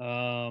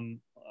 um,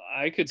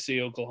 I could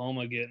see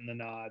Oklahoma getting the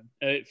nod.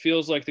 It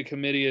feels like the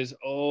committee is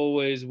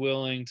always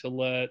willing to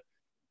let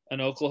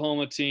an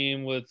Oklahoma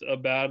team with a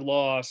bad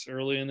loss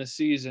early in the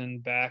season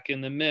back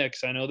in the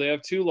mix. I know they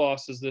have 2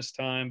 losses this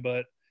time,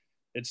 but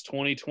it's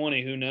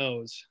 2020. Who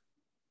knows?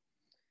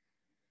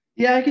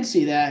 Yeah, I could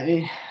see that.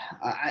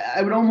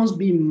 I would almost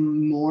be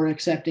more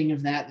accepting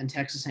of that than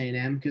Texas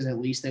A&M because at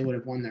least they would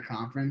have won their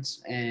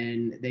conference,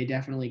 and they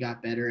definitely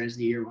got better as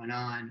the year went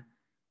on.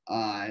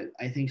 I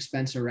think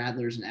Spencer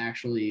Rattler is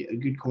actually a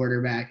good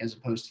quarterback as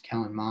opposed to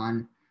Kellen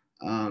Mond.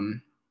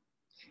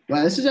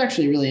 Wow, this is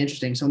actually really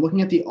interesting. So I'm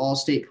looking at the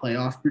All-State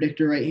playoff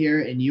predictor right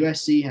here, and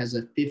USC has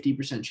a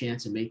 50%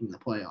 chance of making the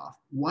playoff.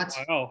 What?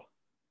 Wow.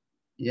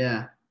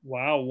 Yeah.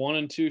 Wow.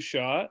 1-2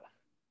 shot.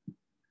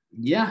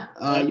 Yeah.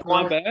 That's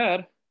not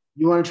bad.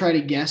 You want to try to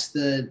guess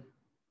the?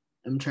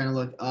 I'm trying to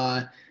look.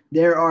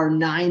 There are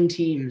 9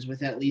 teams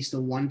with at least a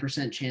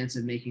 1% chance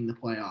of making the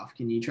playoff.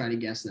 Can you try to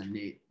guess them,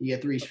 Nate? You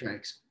get 3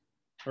 strikes.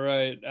 All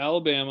right.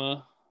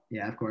 Alabama,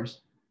 Yeah, of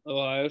course.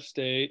 Ohio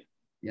State,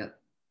 Yep.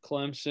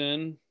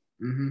 Clemson,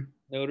 Mm-hmm.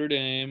 Notre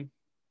Dame,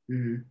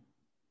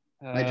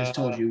 Mm-hmm. I uh, just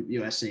told you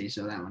USC,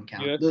 so that one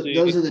counts. USC.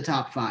 Those are the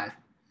top 5.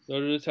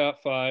 Those are the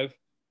top 5.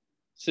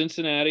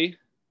 Cincinnati,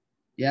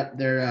 Yep,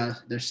 they're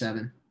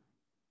 7.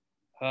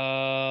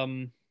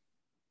 um,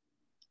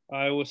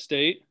 Iowa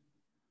State.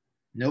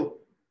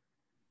 Nope.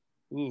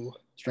 Ooh,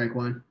 Strike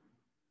 1.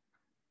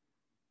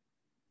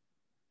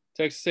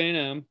 Texas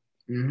A&M.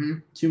 Mm-hmm.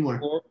 2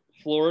 more.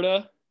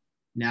 Florida.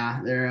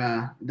 Nah,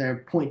 they're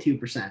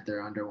 0.2%.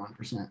 They're under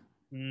 1%.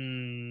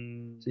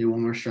 Hmm. So you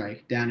 1 more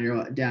strike.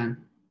 You're down.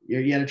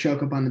 You got to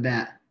choke up on the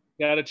bat.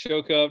 Got to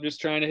choke up.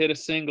 Just trying to hit a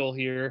single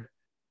here.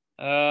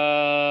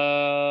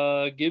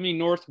 Give me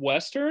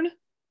Northwestern.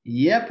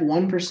 Yep,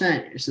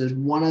 1%. So there's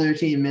one other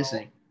team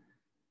missing.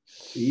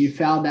 You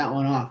fouled that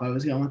one off. I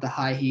was going with the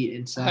high heat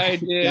inside. I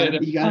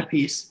did. You got a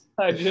piece.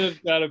 I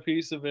just got a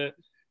piece of it.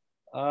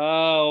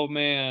 Oh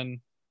man.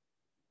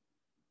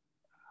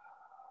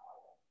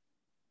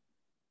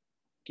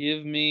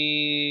 Give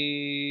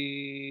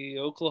me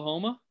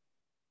Oklahoma.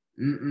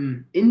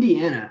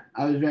 Indiana.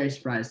 I was very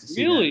surprised to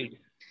see them. Really?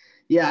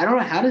 Yeah, I don't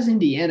know. How does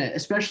Indiana,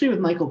 especially with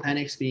Michael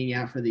Penix being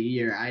out for the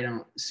year, I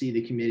don't see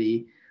the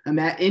committee.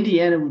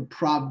 Indiana would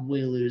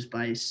probably lose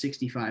by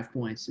 65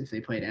 points if they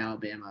played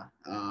Alabama.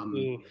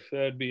 Oof,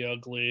 that'd be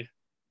ugly.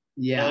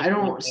 Yeah, I Ugly,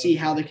 don't see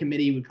how ugly. the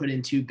committee would put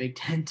in 2 Big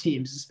Ten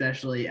teams,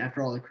 especially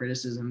after all the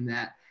criticism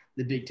that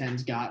the Big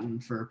Ten's gotten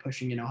for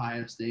pushing in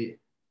Ohio State.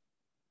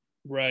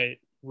 Right,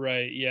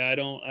 right. Yeah, I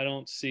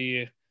don't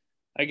see.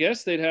 I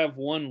guess they'd have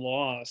one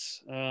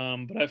loss,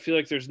 but I feel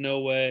like there's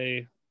no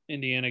way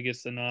Indiana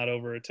gets the nod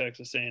over a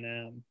Texas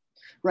A&M.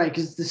 Right,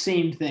 because it's the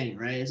same thing,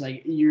 right? It's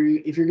like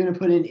if you're going to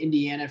put in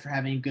Indiana for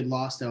having a good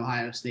loss to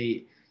Ohio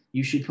State,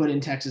 you should put in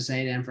Texas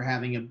A&M for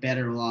having a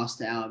better loss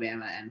to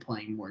Alabama and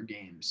playing more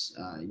games.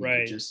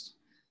 Right, Just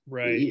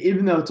right.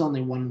 even though it's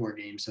only one more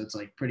game, so it's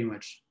like pretty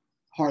much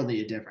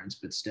hardly a difference,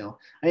 but still.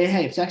 I mean,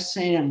 hey, if Texas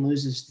A&M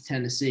loses to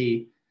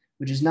Tennessee,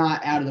 which is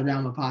not out of the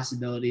realm of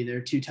possibility, they're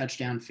a 2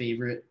 touchdown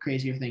favorite.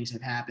 Crazier things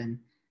have happened,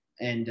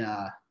 and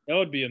That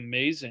would be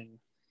amazing.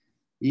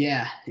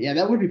 Yeah,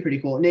 that would be pretty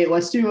cool. Nate,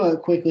 let's do a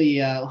quickly.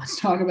 Let's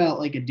talk about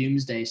like a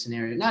doomsday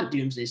scenario. Not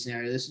doomsday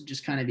scenario. This would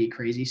just kind of be a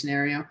crazy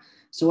scenario.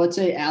 So let's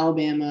say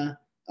Alabama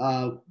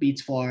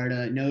beats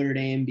Florida, Notre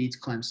Dame beats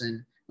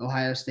Clemson,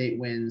 Ohio State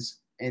wins,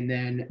 and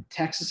then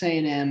Texas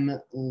A&M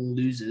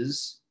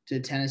loses to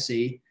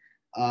Tennessee,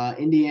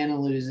 Indiana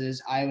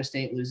loses, Iowa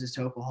State loses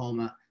to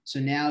Oklahoma. So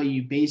now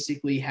you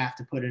basically have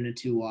to put in a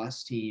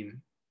two-loss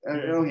team.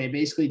 Okay,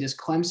 basically, does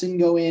Clemson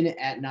go in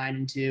at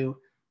 9-2?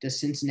 Does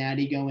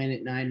Cincinnati go in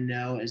at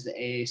 9-0 as the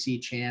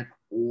AAC champ,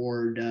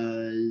 or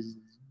does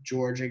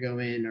Georgia go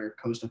in, or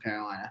Coastal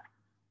Carolina,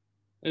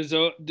 Is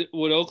would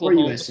or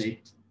Oklahoma USC,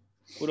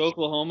 would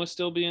Oklahoma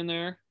still be in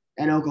there?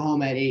 and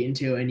Oklahoma at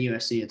 8-2, and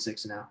USC at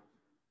 6-0?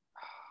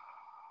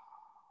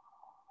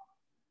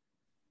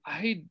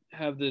 I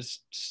have this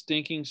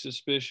stinking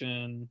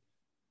suspicion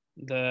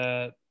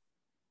that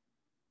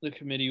the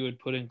committee would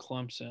put in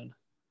Clemson.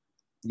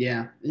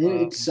 Yeah, it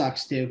Um,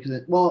 sucks too because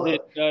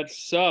that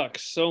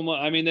sucks so much.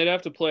 I mean, they'd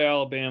have to play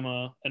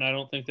Alabama, and I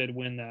don't think they'd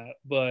win that.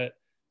 But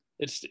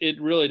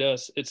it really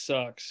does. It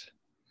sucks.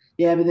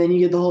 yeah, but then you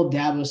get the whole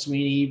Dabo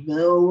Sweeney.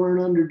 Oh, we're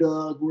an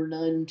underdog. We're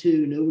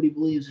 9-2. Nobody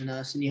believes in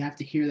us, and you have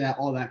to hear that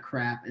all that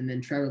crap. And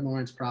then Trevor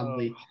Lawrence Oh,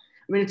 probably.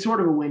 I mean, it's sort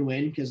of a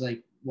win-win because,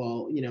 like,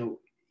 well,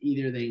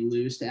 either they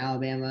lose to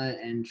Alabama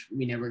and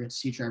we never get to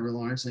see Trevor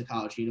Lawrence in a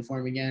college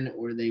uniform again,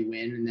 or they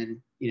win, and then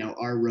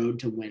our road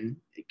to win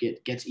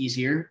gets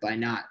easier by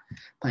not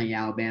playing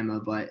Alabama.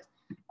 But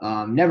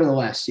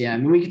nevertheless, yeah, I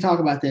mean, we could talk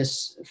about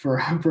this for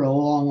for a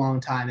long, long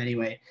time.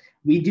 Anyway,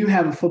 we do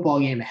have a football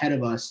game ahead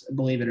of us,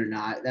 believe it or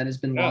not. That has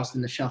been yeah. lost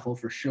in the shuffle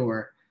for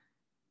sure.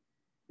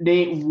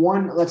 Nate, I'm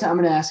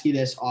going to ask you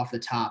this off the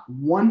top.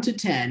 1 to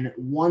 10,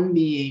 one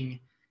being,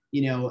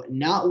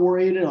 not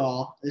worried at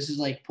all. This is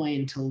like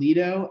playing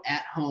Toledo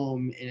at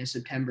home in a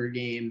September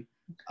game.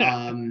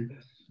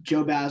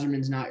 Joe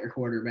Bauserman's not your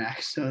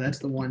quarterback, so that's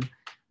the one.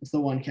 That's the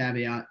one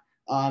caveat.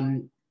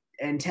 And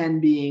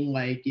 10 being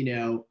like,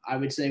 I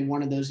would say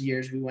one of those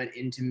years we went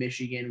into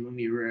Michigan when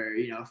we were,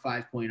 a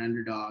 5-point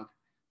underdog.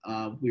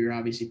 We were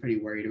obviously pretty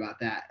worried about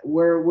that.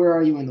 Where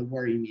are you on the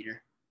worry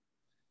meter?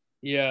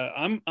 Yeah,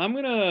 I'm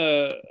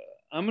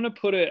gonna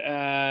put it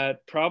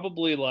at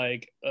probably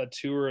like a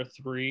 2 or a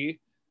 3.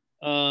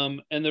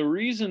 And the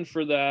reason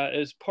for that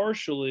is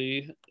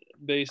partially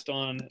based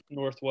on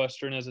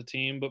Northwestern as a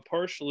team, but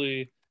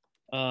partially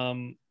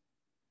um,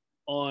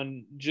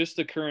 on just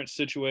the current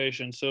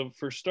situation. So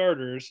for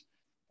starters,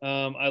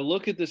 I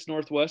look at this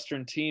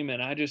Northwestern team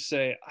and I just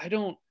say I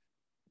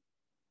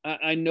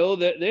know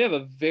that they have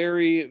a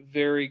very,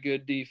 very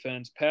good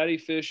defense. Patty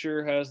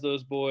Fisher has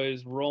those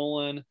boys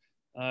rolling.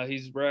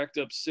 He's racked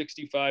up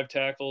 65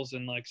 tackles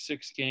in like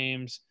 6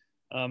 games.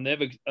 They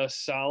have a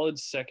solid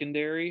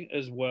secondary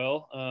as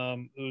well,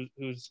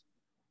 who's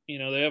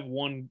they have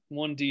one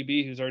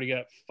DB who's already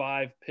got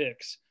 5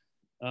 picks,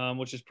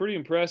 which is pretty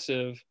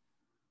impressive.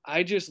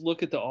 I just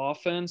look at the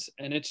offense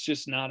and it's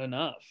just not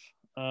enough.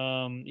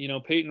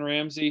 Peyton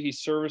Ramsey,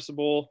 he's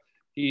serviceable.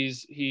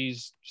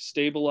 He's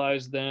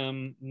stabilized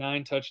them,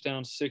 9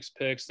 touchdowns, 6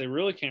 picks. They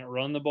really can't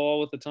run the ball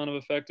with a ton of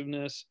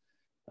effectiveness.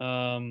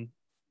 Um,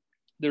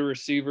 their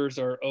receivers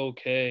are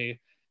okay,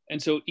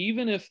 and so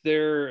even if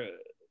their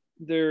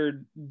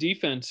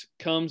defense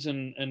comes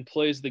and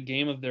plays the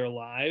game of their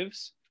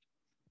lives,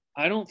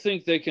 I don't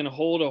think they can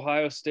hold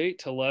Ohio State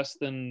to less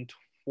than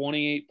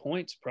 28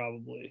 points.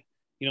 Probably,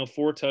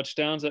 4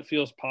 touchdowns, that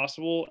feels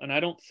possible, and I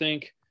don't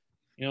think,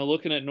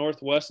 looking at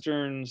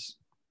Northwestern's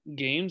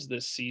games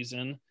this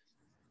season,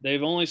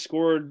 they've only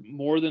scored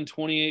more than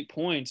 28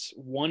 points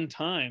one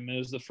time. It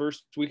was the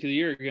first week of the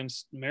year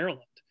against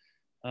Maryland.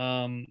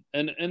 And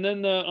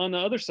then on the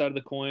other side of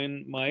the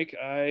coin, Mike,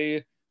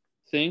 I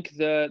think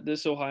that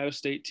this Ohio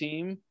State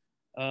team,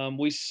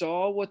 we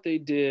saw what they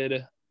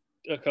did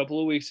a couple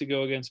of weeks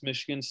ago against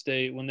Michigan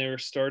State when they were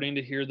starting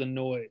to hear the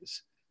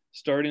noise,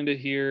 starting to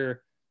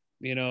hear,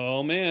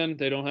 oh man,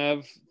 they don't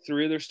have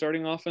 3 of their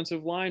starting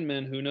offensive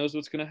linemen. Who knows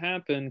what's going to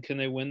happen? Can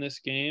they win this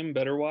game?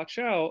 Better watch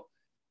out.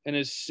 And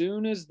as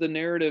soon as the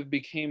narrative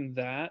became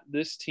that,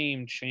 this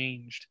team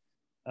changed.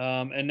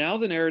 And now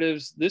the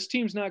narratives, this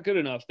team's not good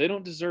enough. They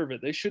don't deserve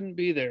it. They shouldn't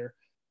be there.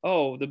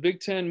 Oh, the Big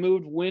Ten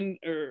moved wind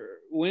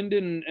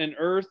and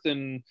earth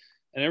and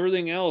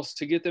everything else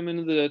to get them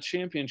into the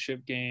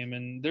championship game,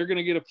 and they're going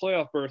to get a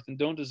playoff berth and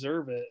don't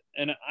deserve it.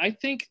 And I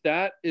think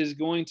that is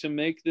going to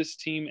make this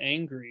team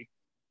angry.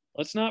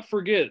 Let's not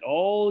forget,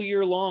 all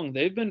year long,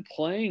 they've been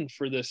playing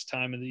for this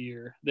time of the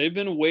year. They've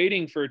been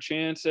waiting for a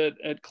chance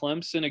at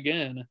Clemson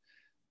again.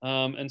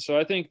 And so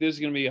I think this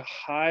is going to be a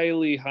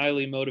highly,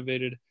 highly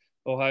motivated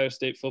Ohio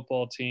State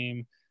football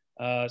team.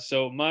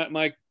 So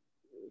my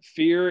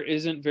fear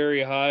isn't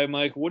very high.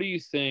 Mike, what do you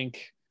think?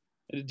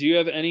 Do you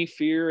have any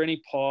fear,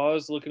 any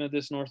pause looking at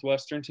this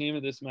Northwestern team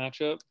at this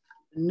matchup?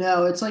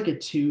 No, it's like a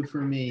 2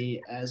 for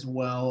me as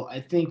well. I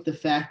think the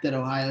fact that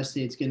Ohio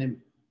State's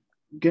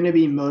gonna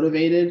be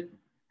motivated,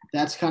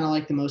 that's kind of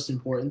like the most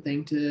important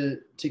thing to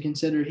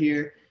consider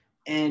here.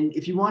 And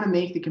if you want to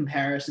make the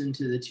comparison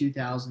to the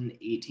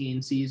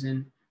 2018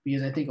 season,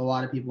 because I think a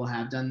lot of people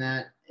have done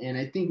that, And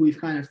I think we've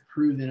kind of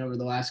proven over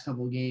the last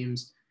couple of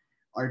games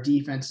our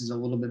defense is a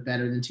little bit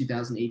better than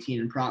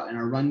 2018, and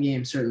our run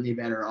game certainly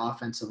better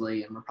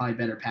offensively, and we're probably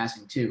better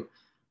passing too.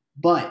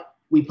 But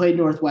we played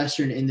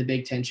Northwestern in the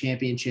Big Ten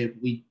championship.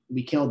 We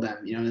killed them.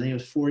 I think it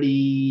was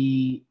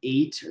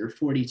 48 or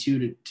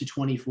 42 to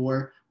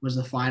 24 was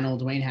the final.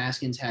 Dwayne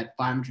Haskins had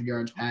 500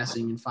 yards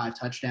passing and 5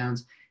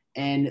 touchdowns.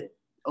 And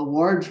a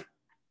large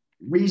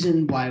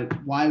reason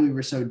why we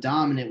were so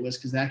dominant was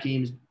because that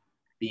game's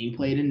being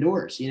played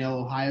indoors.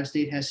 Ohio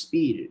State has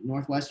speed.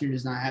 Northwestern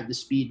does not have the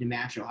speed to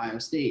match Ohio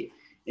State.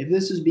 If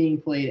this is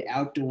being played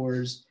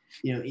outdoors,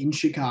 in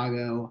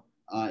Chicago,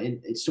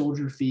 at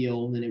Soldier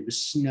Field, and it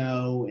was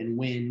snow and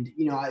wind,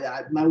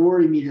 my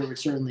worry meter would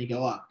certainly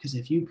go up, because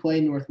if you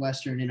play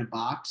Northwestern in a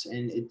box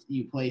and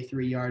you play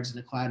 3 yards in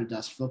a cloud of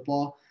dust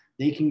football,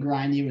 they can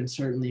grind you and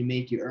certainly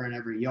make you earn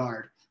every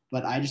yard.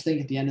 But I just think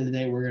at the end of the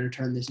day, we're going to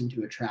turn this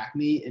into a track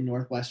meet, and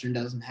Northwestern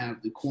doesn't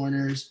have the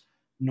corners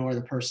nor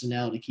the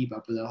personnel to keep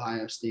up with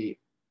Ohio State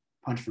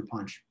punch for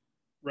punch.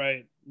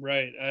 Right.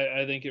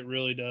 I think it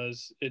really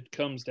does. It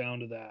comes down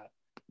to that.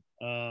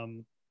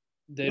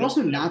 They They're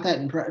also not that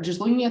impressive. Just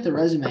looking at the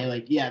resume,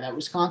 that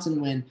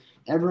Wisconsin win,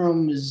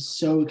 everyone was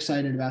so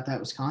excited about that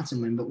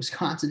Wisconsin win, but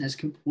Wisconsin has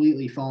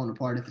completely fallen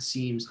apart at the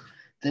seams.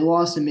 They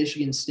lost to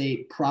Michigan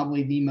State,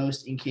 probably the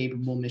most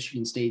incapable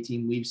Michigan State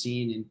team we've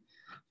seen in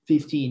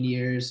 15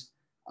 years.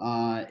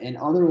 And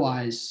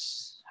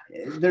otherwise,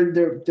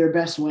 their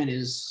best win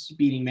is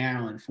beating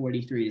Maryland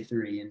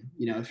 43-3. And,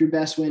 if your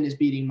best win is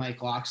beating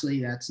Mike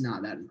Loxley, that's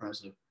not that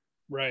impressive.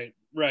 Right.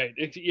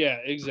 Yeah,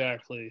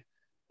 exactly.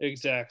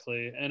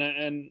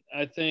 And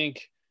I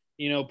think,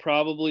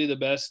 probably the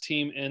best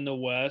team in the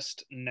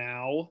West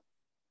now,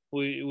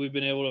 we've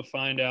been able to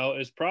find out,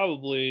 is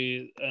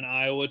probably an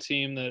Iowa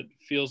team that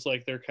feels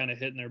like they're kind of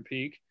hitting their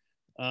peak.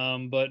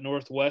 But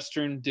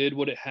Northwestern did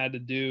what it had to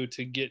do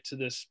to get to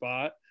this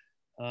spot.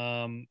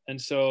 And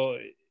so,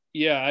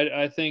 yeah,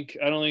 I don't think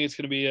it's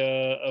going to be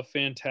a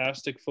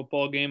fantastic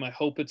football game. I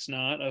hope it's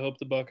not. I hope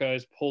the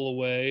Buckeyes pull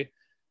away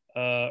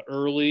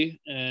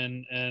early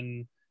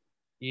and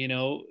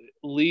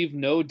leave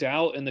no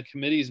doubt in the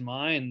committee's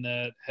mind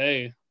that,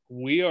 hey,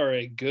 we are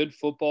a good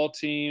football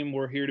team.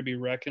 We're here to be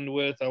reckoned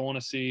with. I want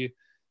to see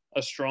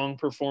a strong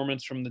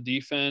performance from the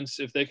defense.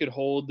 If they could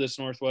hold this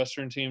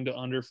Northwestern team to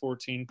under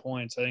 14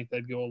 points, I think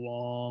that'd go a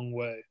long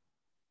way.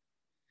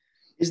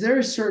 Is there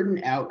a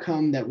certain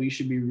outcome that we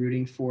should be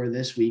rooting for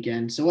this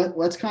weekend? So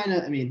let's kind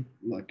of,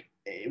 look,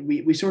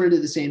 we sort of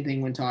did the same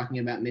thing when talking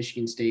about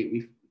Michigan State.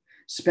 We've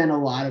spent a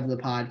lot of the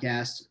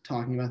podcast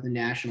talking about the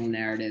national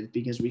narrative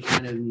because we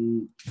kind of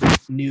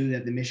knew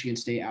that the Michigan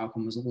State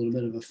outcome was a little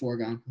bit of a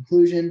foregone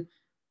conclusion.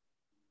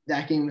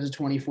 That game was a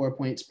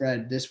 24-point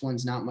spread. This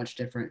one's not much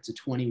different. It's a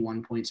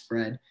 21-point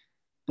spread.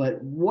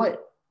 But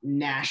what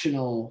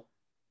national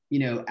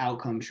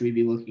outcome should we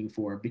be looking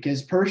for?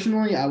 Because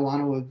personally, I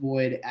want to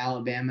avoid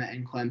Alabama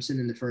and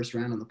Clemson in the first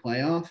round of the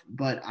playoff,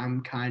 but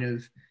I'm kind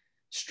of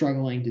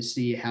struggling to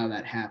see how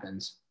that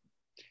happens.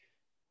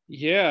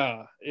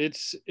 Yeah,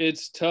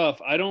 it's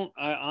tough. I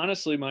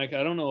honestly, Mike,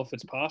 I don't know if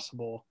it's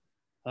possible.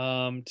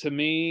 To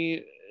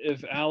me,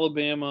 if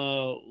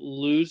Alabama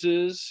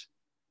loses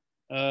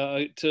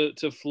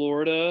to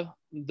Florida,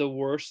 the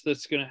worst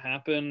that's going to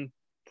happen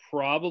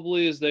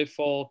probably is they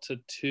fall to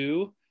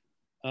 2.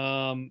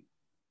 And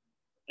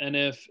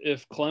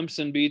if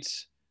Clemson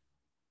beats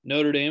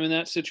Notre Dame in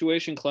that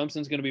situation,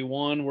 Clemson's going to be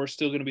 1. We're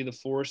still going to be the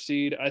 4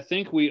 seed. I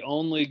think we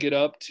only get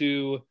up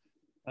to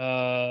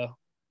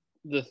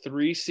the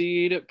 3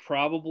 seed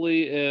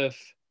probably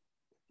if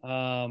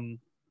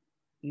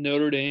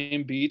Notre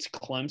Dame beats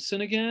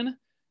Clemson again.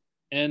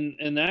 And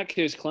in that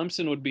case,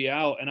 Clemson would be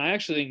out. And I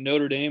actually think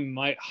Notre Dame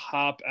might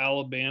hop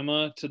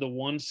Alabama to the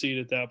 1 seed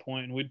at that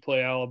point, and we'd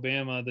play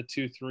Alabama the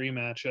 2-3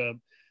 matchup.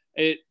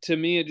 To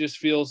me, it just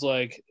feels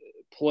like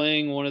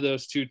playing one of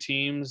those 2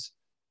 teams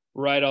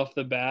right off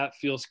the bat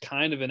feels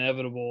kind of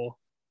inevitable.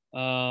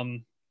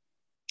 And,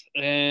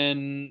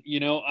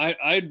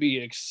 I'd be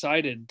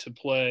excited to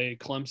play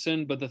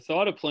Clemson, but the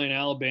thought of playing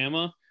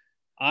Alabama,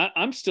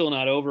 I'm still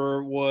not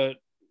over what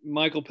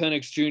Michael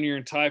Penix Jr.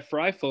 and Ty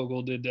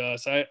Freifogel did to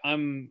us. I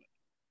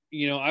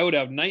would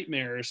have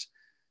nightmares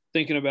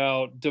thinking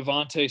about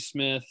Devontae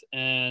Smith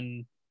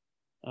and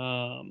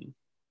Jalen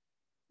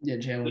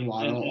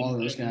Waddle, all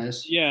those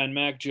guys. Yeah, and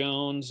Mac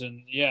Jones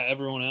and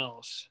everyone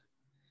else.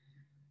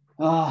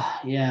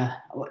 Yeah.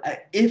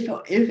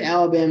 If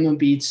Alabama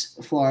beats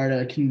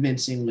Florida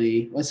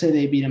convincingly, let's say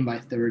they beat them by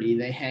 30,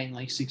 they hang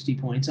like 60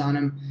 points on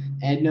them,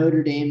 and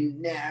Notre Dame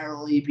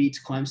narrowly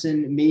beats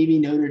Clemson, maybe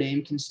Notre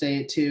Dame can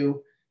stay at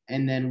 2,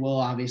 and then we'll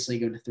obviously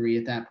go to 3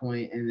 at that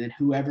point, and then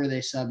whoever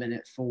they sub in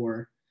at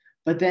 4.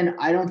 But then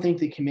I don't think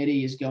the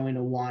committee is going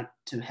to want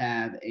to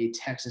have a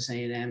Texas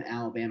A&M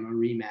Alabama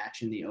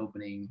rematch in the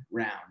opening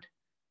round.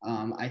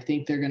 I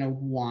think they're going to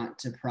want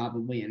to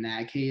probably, in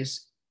that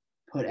case,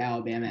 put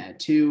Alabama at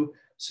 2,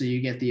 so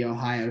you get the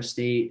Ohio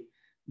State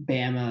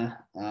Bama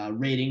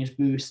ratings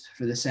boost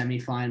for the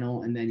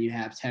semifinal, and then you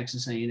have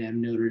Texas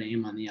A&M Notre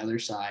Dame on the other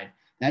side.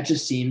 That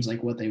just seems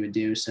like what they would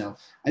do. So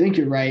I think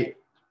you're right.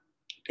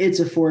 It's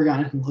a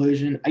foregone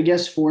conclusion. I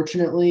guess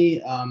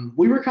fortunately,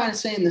 we were kind of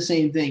saying the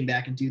same thing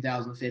back in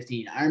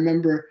 2015. I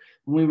remember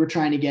when we were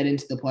trying to get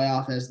into the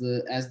playoff as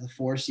the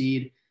 4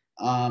 seed.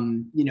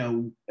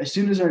 As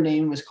soon as our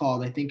name was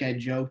called, I think I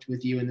joked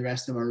with you and the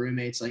rest of our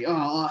roommates like, "Oh,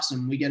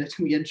 awesome! We get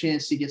a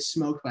chance to get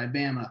smoked by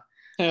Bama."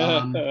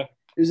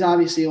 It was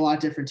obviously a lot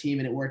different team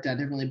and it worked out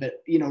differently.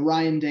 But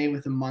Ryan Day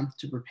with a month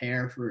to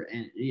prepare for,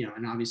 and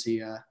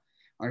obviously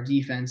our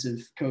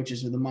defensive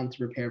coaches with a month to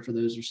prepare for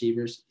those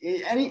receivers.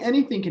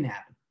 Anything can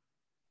happen.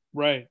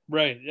 Right.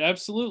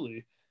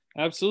 Absolutely.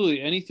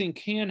 Absolutely. Anything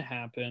can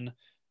happen.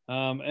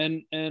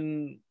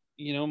 And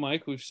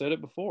Mike, we've said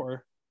it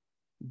before,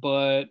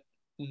 but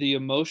the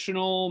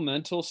emotional,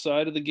 mental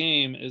side of the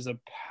game is a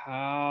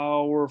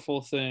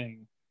powerful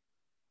thing.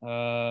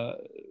 Uh,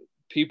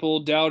 People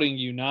doubting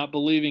you, not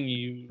believing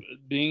you,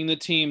 being the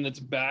team that's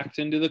backed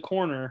into the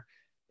corner,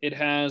 it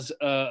has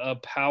a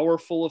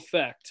powerful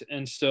effect.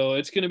 And so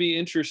it's going to be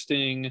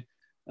interesting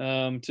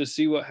to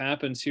see what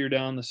happens here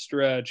down the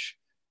stretch.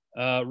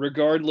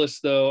 Regardless,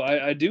 though,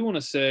 I do want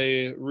to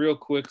say real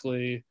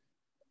quickly,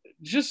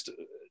 just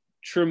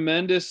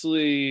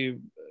tremendously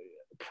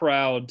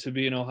proud to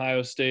be an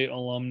Ohio State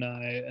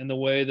alumni and the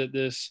way that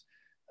this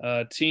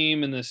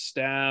team and this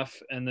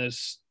staff and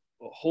this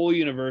whole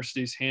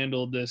university's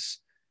handled this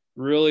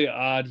really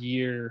odd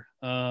year.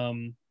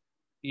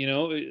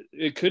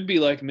 It could be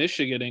like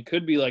Michigan, it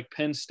could be like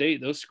Penn State.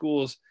 Those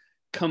schools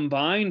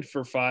combined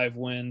for 5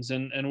 wins,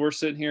 and we're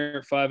sitting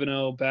here at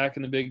 5-0 back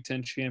in the Big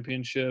Ten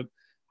championship.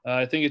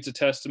 I think it's a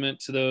testament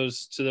to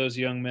those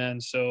young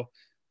men. So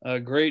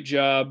great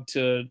job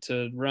to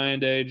Ryan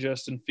Day,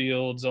 Justin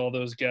Fields, all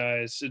those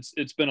guys.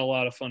 It's been a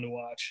lot of fun to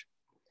watch.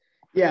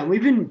 Yeah,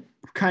 we've been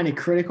kind of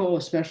critical,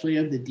 especially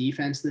of the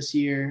defense this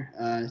year.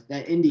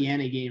 That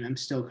Indiana game, I'm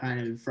still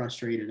kind of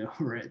frustrated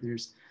over it.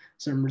 There's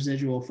some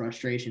residual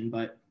frustration,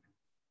 but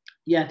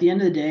yeah, at the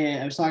end of the day,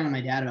 I was talking to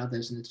my dad about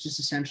this, and it's just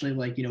essentially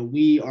like,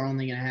 we are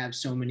only going to have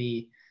so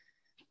many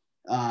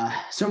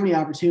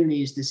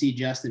opportunities to see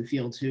Justin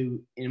Fields, who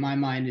in my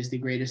mind is the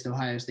greatest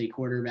Ohio State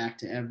quarterback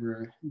to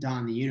ever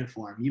don the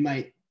uniform. You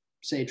might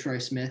say Troy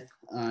Smith.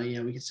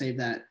 We could save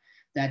that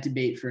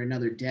debate for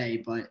another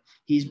day, but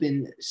he's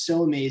been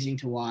so amazing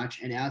to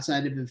watch. And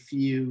outside of a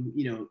few,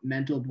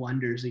 mental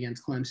blunders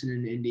against Clemson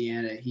and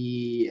Indiana,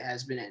 he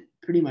has been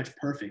pretty much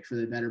perfect for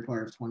the better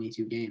part of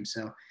 22 games.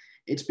 So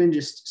it's been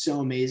just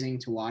so amazing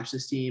to watch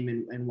this team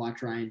and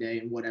watch Ryan Day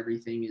and what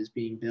everything is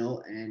being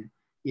built. And,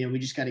 we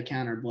just got to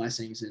count our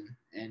blessings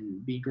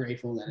and be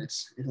grateful that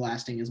it's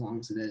lasting as long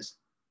as it is.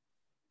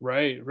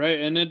 Right.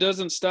 And it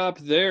doesn't stop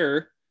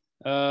there.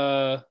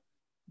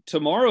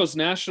 Tomorrow's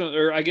national,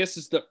 or I guess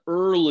it's the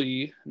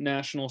early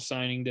National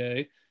Signing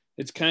Day.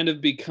 It's kind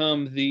of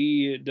become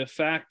the de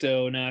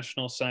facto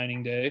National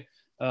Signing Day.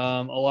 A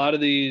lot of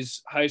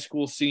these high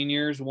school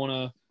seniors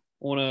want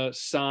to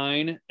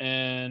sign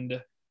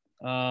and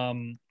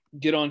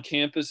get on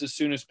campus as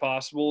soon as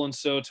possible. And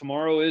so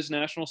tomorrow is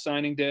National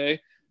Signing Day.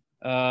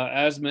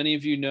 As many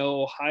of you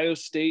know, Ohio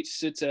State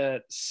sits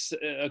at,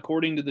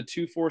 according to the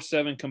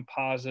 247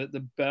 composite,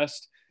 the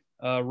best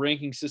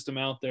ranking system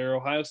out there.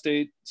 Ohio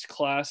State's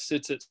class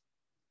sits at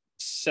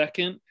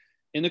second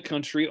in the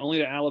country, only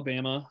to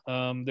Alabama.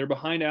 They're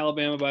behind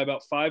Alabama by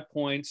about 5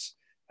 points.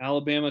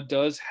 Alabama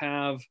does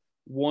have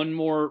one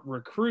more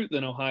recruit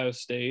than Ohio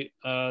State.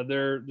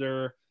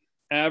 Their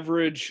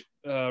average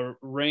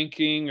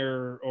ranking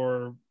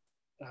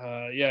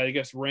I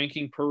guess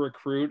ranking per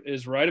recruit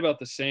is right about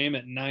the same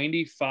at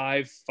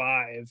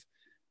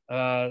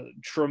 95.5.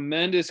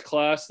 Tremendous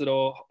class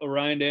that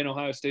Ryan Day and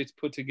Ohio State's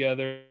put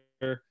together.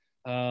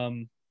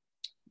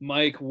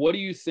 Mike, what do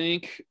you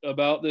think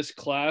about this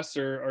class?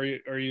 Or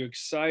are you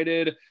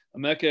excited?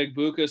 Emeka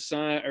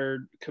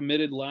Egbuka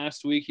committed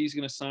last week. He's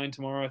going to sign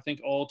tomorrow. I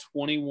think all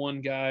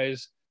 21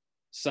 guys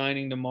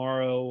signing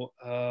tomorrow.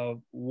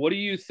 What do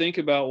you think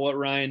about what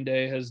Ryan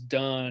Day has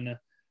done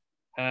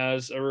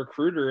as a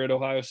recruiter at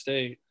Ohio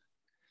State?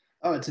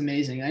 Oh, it's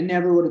amazing. I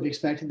never would have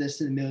expected this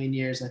in a million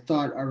years. I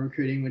thought our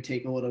recruiting would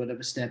take a little bit of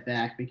a step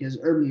back because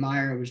Urban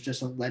Meyer was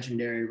just a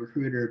legendary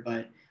recruiter.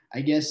 But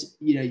I guess,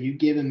 you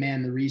give a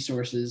man the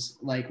resources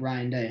like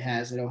Ryan Day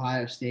has at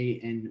Ohio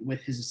State, and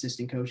with his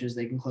assistant coaches,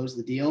 they can close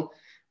the deal.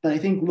 But I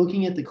think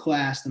looking at the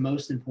class, the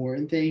most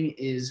important thing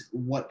is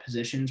what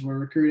positions we're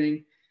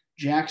recruiting.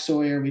 Jack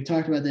Sawyer, we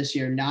talked about this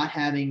year, not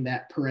having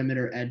that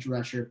perimeter edge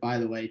rusher. By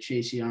the way,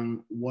 Chase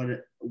Young, what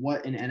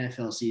an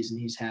NFL season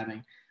he's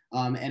having.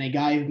 And a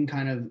guy who can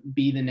kind of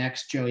be the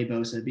next Joey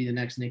Bosa, be the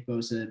next Nick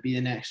Bosa, be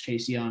the next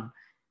Chase Young.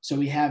 So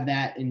we have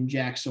that in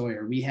Jack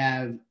Sawyer. We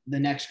have the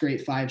next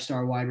great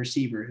 5-star wide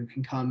receiver who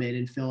can come in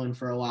and fill in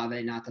for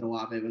Olave. Not that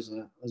Olave was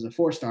a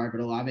 4-star,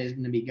 but Olave is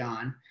going to be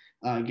gone.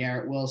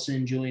 Garrett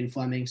Wilson, Julian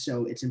Fleming.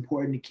 So it's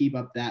important to keep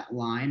up that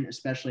line,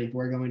 especially if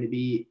we're going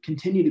to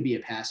continue to be a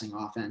passing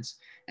offense.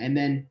 And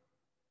then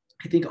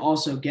I think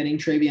also getting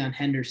Travion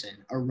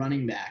Henderson, a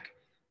running back.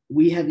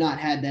 We have not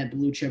had that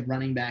blue chip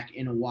running back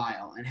in a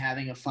while, and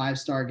having a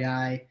 5-star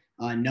guy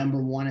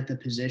number one at the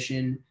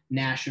position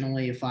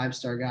nationally, a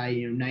 5-star guy,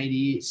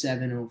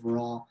 98.7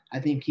 overall. I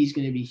think he's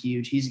going to be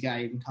huge. He's a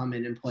guy who can come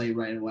in and play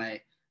right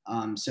away.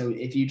 So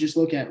if you just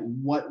look at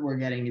what we're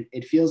getting,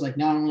 it feels like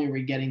not only are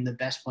we getting the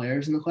best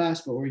players in the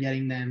class, but we're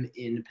getting them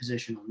in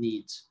positional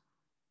needs.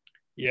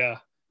 Yeah,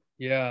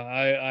 yeah,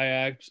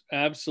 I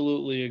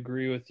absolutely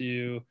agree with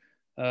you.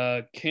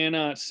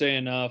 Cannot say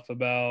enough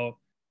about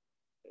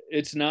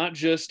it's not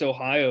just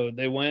Ohio.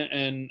 They went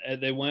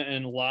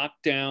and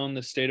locked down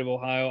the state of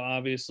Ohio.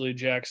 Obviously,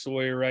 Jack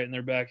Sawyer right in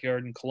their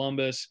backyard in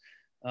Columbus.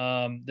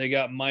 They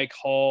got Mike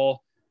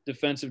Hall,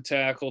 defensive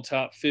tackle,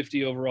 top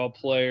 50 overall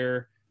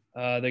player.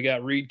 They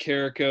got Reed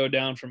Carrico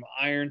down from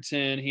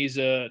Ironton. He's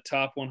a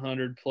top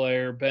 100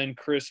 player. Ben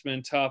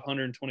Crispin, top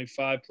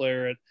 125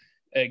 player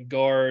at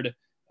guard.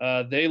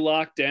 They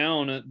locked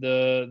down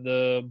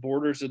the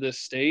borders of this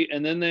state,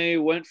 and then they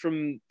went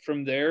from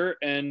there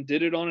and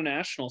did it on a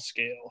national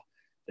scale.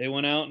 They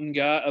went out and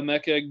got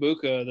Emeka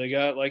Egbuka. They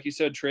got, like you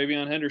said,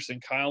 Travion Henderson,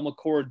 Kyle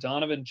McCord,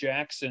 Donovan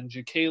Jackson,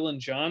 Ja'Kalen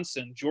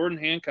Johnson, Jordan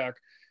Hancock,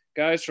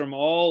 guys from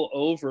all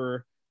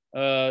over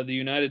the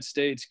United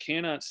States.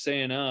 Cannot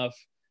say enough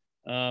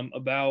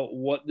about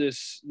what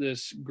this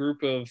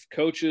group of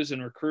coaches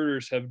and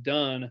recruiters have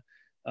done,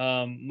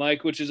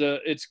 Mike. Which is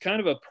it's kind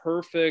of a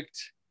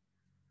perfect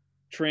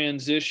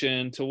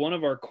transition to one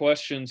of our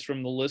questions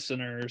from the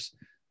listeners.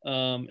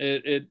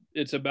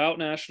 It's about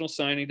National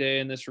Signing Day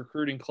and this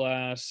recruiting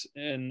class,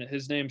 and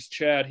his name's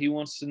Chad. He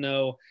wants to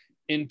know,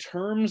 in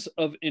terms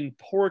of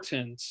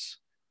importance,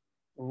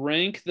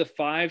 rank the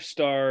 5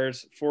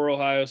 stars for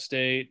Ohio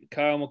State: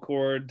 Kyle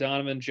McCord,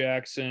 Donovan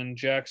Jackson,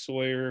 Jack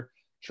Sawyer,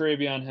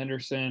 Travion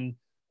Henderson,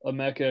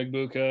 Emeka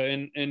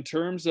Egbuka. In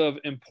terms of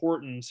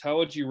importance, how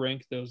would you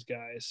rank those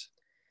guys?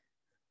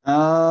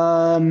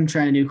 I'm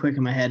trying to do quick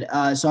in my head.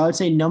 So I would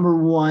say number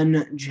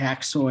one,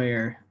 Jack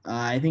Sawyer.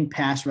 I think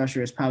pass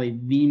rusher is probably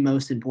the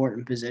most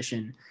important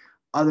position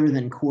other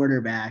than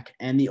quarterback.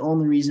 And the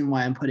only reason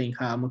why I'm putting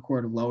Kyle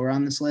McCord lower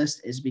on this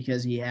list is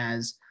because he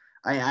has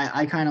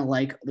I kind of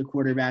like the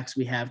quarterbacks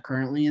we have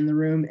currently in the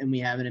room, and we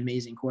have an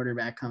amazing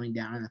quarterback coming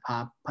down in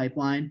the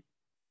pipeline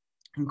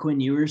and Quinn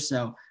Ewers.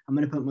 So I'm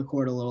going to put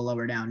McCord a little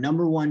lower down.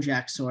 Number one,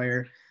 Jack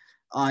Sawyer.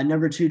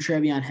 Number two,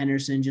 Travion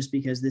Henderson, just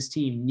because this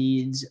team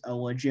needs a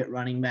legit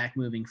running back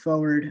moving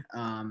forward,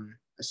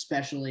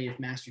 especially if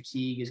Master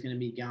Teague is going to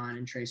be gone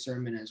and Trey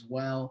Sermon as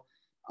well.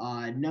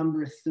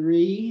 Number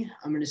three,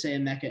 I'm going to say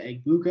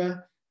Emeka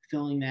Egbuka,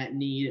 filling that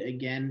need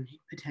again.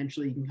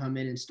 Potentially he can come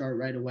in and start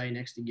right away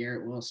next to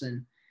Garrett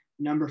Wilson.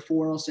 Number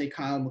four, I'll say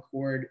Kyle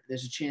McCord.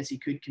 There's a chance he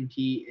could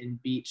compete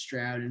and beat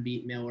Stroud and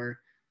beat Miller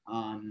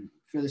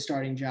for the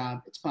starting job.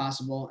 It's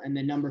possible. And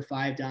then number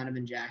five,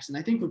 Donovan Jackson.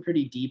 I think we're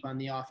pretty deep on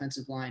the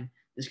offensive line.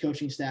 This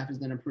coaching staff has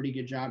done a pretty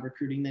good job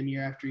recruiting them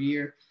year after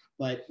year.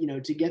 But,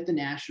 to get the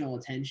national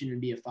attention and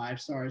be a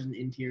 5-star as an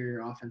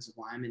interior offensive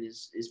lineman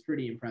is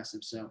pretty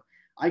impressive. So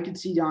I could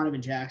see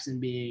Donovan Jackson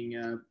being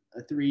a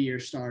 3-year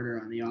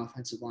starter on the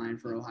offensive line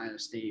for Ohio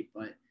State.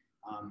 But,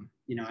 I'm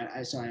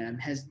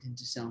hesitant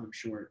to sell him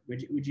short.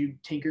 Would you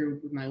tinker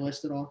with my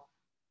list at all?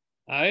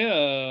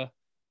 I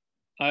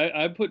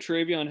put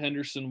Travion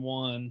Henderson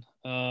one.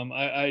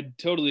 I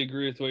totally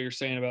agree with what you're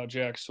saying about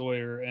Jack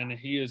Sawyer, and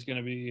he is going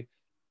to be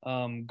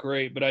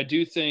great. But I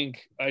do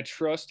think I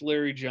trust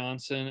Larry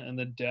Johnson and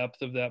the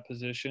depth of that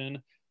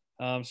position.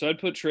 So I'd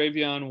put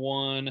Travion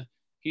one.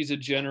 He's a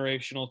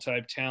generational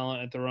type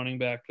talent at the running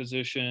back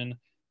position.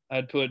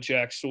 I'd put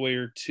Jack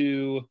Sawyer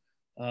two.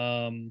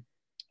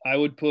 I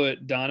would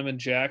put Donovan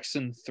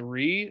Jackson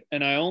three.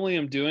 And I only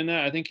am doing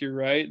that. I think you're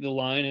right. The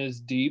line is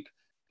deep,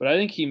 but I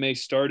think he may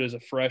start as a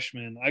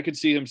freshman. I could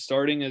see him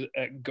starting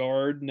at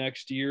guard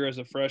next year as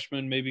a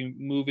freshman, maybe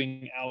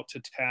moving out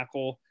to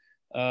tackle.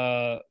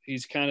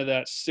 He's kind of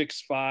that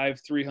 6'5",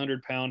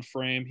 300-pound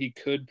frame. He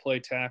could play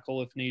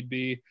tackle if need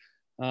be.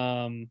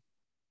 And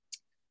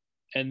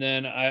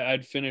then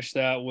I'd finish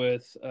that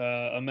with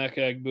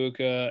Emeka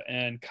Egbuka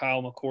and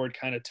Kyle McCord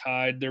kind of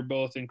tied. They're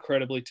both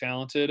incredibly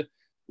talented.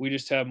 We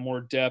just have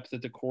more depth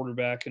at the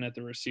quarterback and at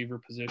the receiver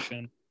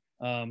position.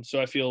 So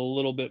I feel a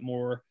little bit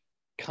more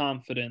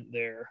confident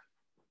there.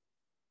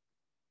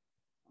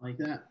 I like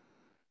that.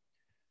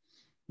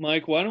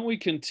 Mike, why don't we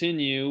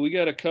continue? We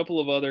got a couple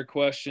of other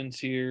questions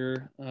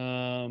here.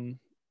 The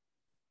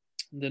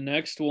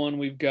next one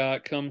we've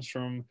got comes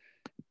from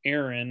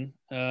Aaron.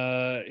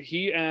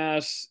 He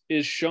asks,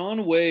 is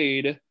Sean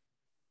Wade,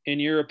 in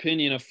your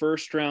opinion, a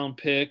first-round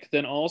pick?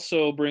 Then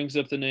also brings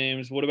up the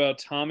names. What about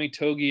Tommy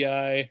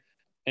Togiai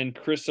and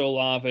Chris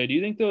Olave? Do you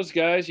think those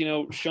guys,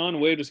 Sean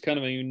Wade was kind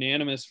of a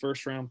unanimous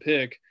first-round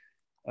pick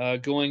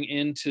going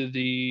into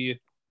the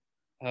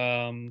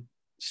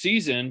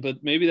season,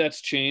 but maybe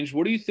that's changed.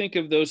 What do you think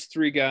of those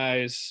three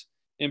guys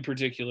in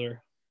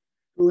particular?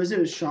 Who was it?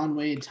 It was Sean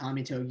Wade,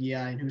 Tommy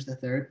Togiai, and who's the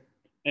third?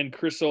 And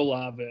Chris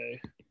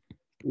Olave.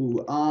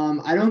 Ooh,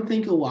 I don't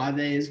think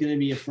Olave is going to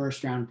be a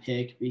first-round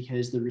pick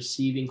because the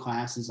receiving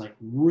class is like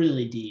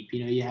really deep.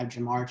 You have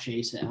Jamar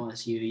Chase at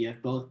LSU. You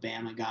have both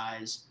Bama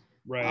guys.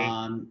 Right.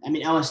 I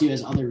mean, LSU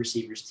has other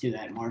receivers too.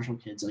 That Marshall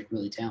kid's like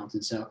really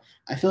talented. So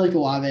I feel like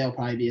Olave will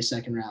probably be a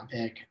second round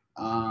pick.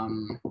 I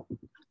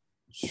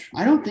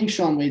don't think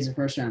Sean Wade's a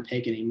first round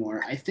pick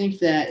anymore. I think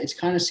that it's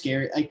kind of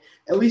scary. Like,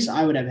 at least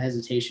I would have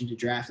hesitation to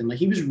draft him. Like,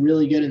 he was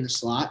really good in the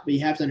slot, but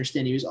you have to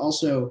understand he was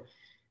also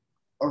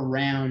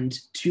around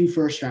 2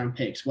 first round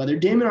picks. Whether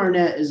Damon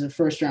Arnett is a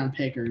first round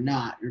pick or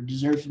not, or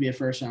deserves to be a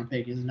first round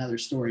pick, is another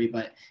story.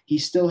 But he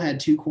still had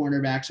 2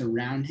 cornerbacks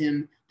around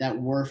him that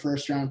were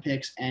first round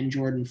picks, and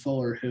Jordan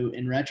Fuller, who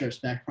in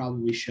retrospect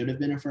probably should have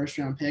been a first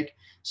round pick.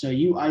 So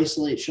you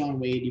isolate Sean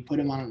Wade, you put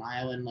him on an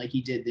island like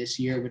he did this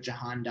year with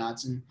Jahan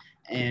Dotson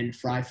and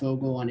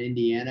Freifogel on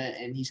Indiana,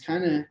 and he's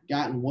kind of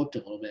gotten whooped a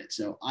little bit.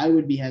 So I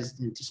would be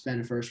hesitant to spend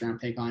a first round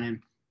pick on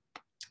him.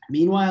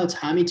 Meanwhile,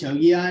 Tommy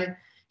Togiai,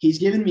 he's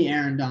giving me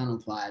Aaron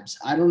Donald vibes.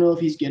 I don't know if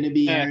he's going to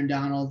be Aaron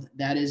Donald.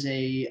 That is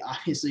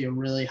obviously a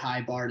really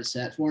high bar to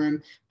set for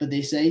him, but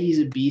they say he's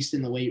a beast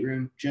in the weight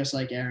room, just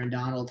like Aaron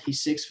Donald.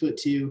 He's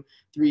 6'2",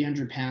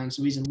 300 pounds.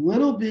 So he's a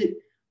little bit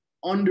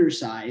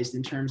undersized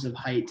in terms of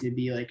height to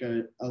be like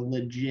a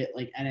legit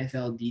like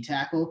NFL D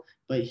tackle,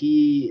 but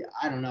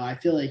I don't know. I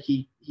feel like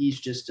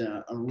he's just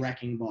a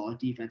wrecking ball,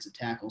 defensive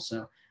tackle.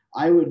 So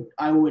I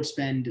would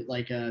spend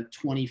like a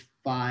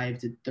 25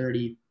 to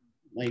 30,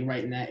 like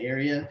right in that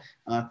area,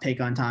 pick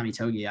on Tommy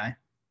Togiai.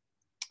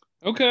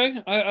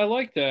 Okay, I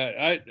like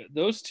that.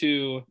 Those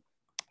two,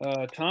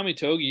 Tommy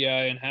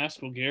Togiai and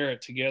Haskell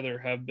Garrett together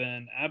have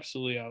been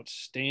absolutely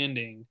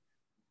outstanding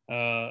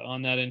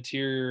on that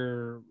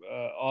interior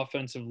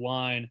offensive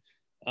line.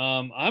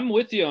 I'm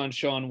with you on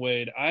Sean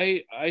Wade.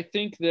 I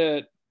think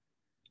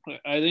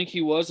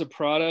he was a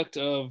product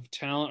of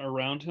talent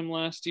around him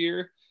last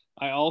year.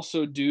 I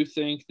also do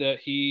think that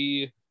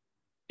he's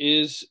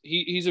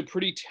a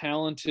pretty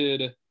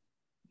talented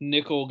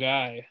nickel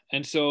guy.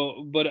 And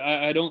so, but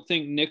I don't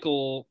think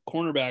nickel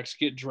cornerbacks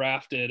get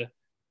drafted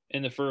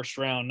in the first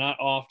round, not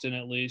often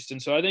at least.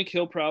 And so I think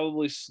he'll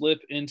probably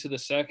slip into the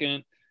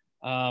second.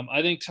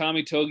 I think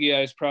Tommy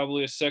Togiai is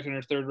probably a second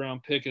or third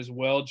round pick as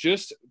well,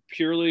 just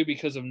purely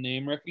because of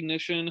name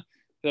recognition. I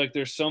feel like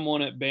there's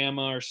someone at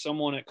Bama or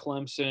someone at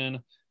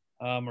Clemson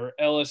or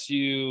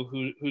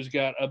LSU who's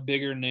got a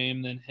bigger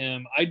name than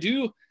him.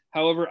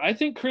 However, I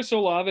think Chris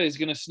Olave is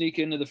going to sneak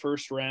into the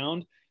first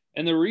round.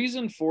 And the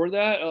reason for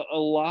that, a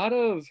lot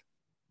of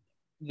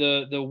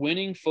the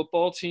winning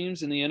football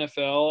teams in the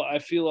NFL, I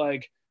feel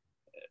like,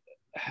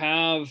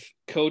 have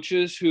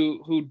coaches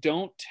who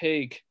don't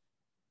take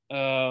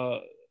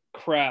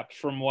crap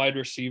from wide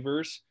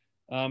receivers.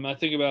 I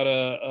think about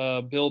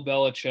a Bill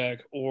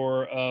Belichick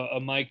or a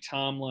Mike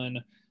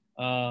Tomlin,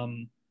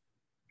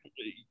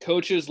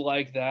 coaches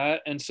like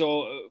that. And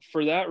so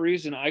for that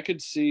reason, I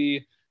could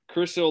see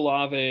Chris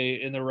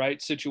Olave in the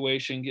right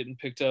situation getting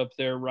picked up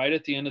there right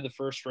at the end of the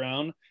first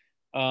round.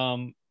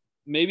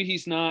 Maybe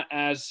he's not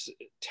as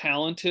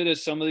talented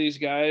as some of these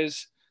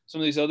guys, some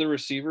of these other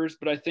receivers,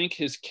 but I think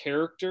his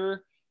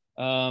character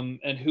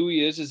and who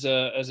he is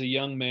as a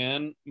young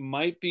man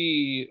might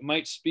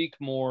speak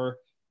more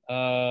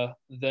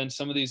than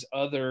some of these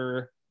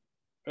other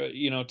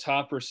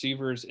top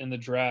receivers in the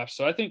draft.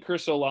 So I think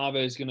Chris Olave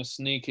is going to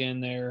sneak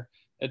in there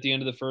at the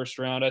end of the first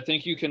round. I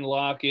think you can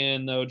lock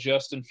in though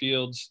Justin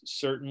Fields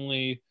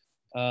certainly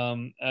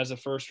as a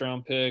first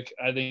round pick.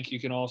 I think you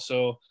can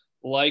also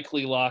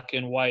likely lock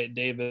in Wyatt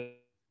Davis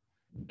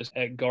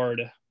at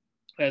guard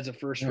as a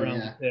first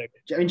round pick.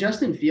 I mean,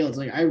 Justin Fields,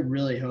 like I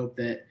really hope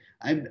that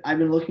I've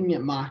been looking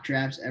at mock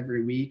drafts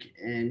every week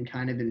and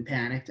kind of been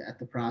panicked at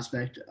the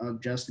prospect of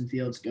Justin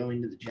Fields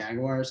going to the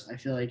Jaguars. I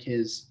feel like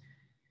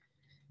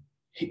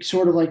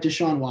sort of like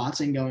Deshaun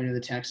Watson going to the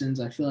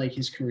Texans. I feel like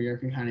his career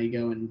can kind of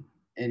go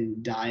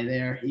and die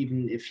there,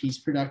 even if he's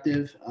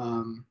productive.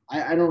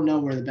 I don't know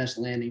where the best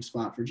landing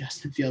spot for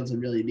Justin Fields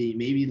would really be.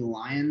 Maybe the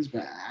Lions,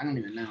 but I don't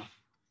even know.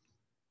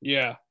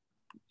 Yeah,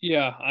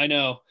 I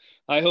know.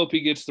 I hope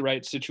he gets the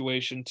right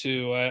situation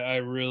too. I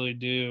really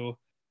do.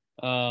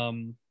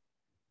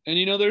 And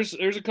there's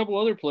a couple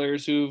other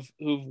players who've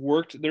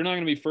worked. They're not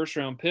going to be first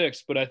round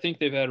picks, but I think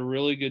they've had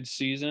really good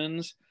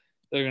seasons.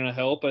 They're going to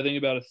help. I think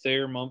about a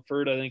Thayer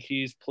Mumford. I think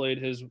he's played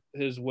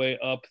his way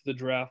up the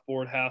draft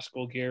board.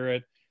 Haskell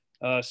Garrett,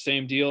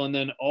 same deal. And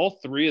then all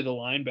three of the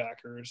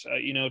linebackers.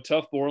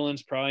 Tough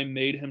Borland's probably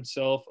made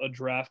himself a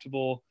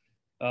draftable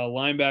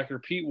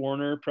linebacker. Pete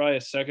Warner, probably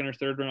a second or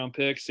third round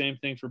pick. Same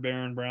thing for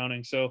Baron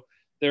Browning. So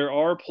there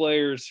are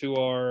players who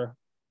are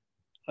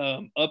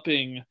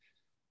upping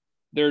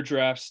their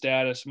draft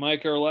status.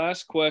 Mike, our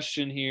last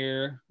question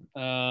here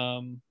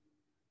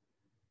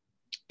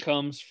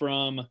comes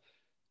from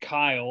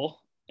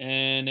Kyle,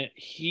 and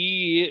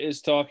he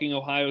is talking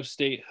Ohio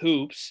State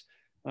hoops.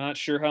 I'm not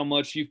sure how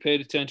much you've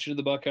paid attention to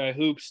the Buckeye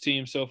hoops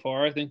team so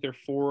far. I think they're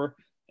 4-0 or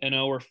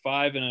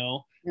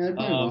 5-0. Yeah, they're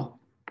playing well.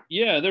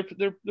 Yeah,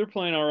 they're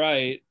playing all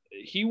right.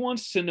 He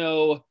wants to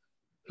know,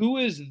 who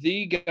is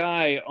the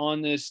guy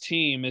on this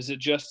team? Is it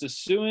Justice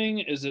Suing?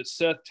 Is it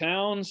Seth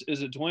Towns?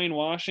 Is it Dwayne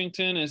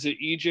Washington? Is it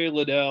EJ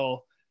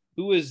Liddell?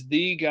 Who is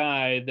the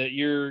guy that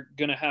you're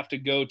going to have to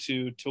go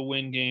to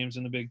win games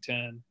in the Big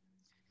Ten?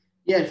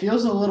 Yeah, it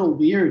feels a little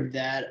weird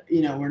that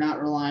we're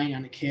not relying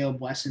on a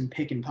Caleb Wesson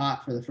pick and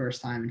pop for the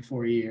first time in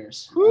 4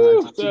 years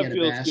Whew, to that get a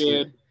feels basket.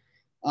 good.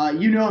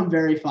 I'm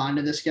very fond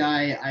of this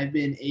guy. I've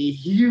been a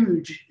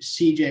huge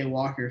CJ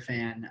Walker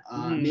fan.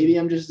 Mm. Maybe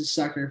I'm just a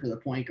sucker for the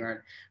point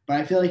guard, but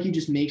I feel like he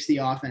just makes the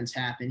offense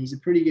happen. He's a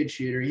pretty good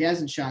shooter. He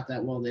hasn't shot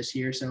that well this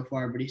year so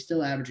far, but he's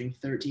still averaging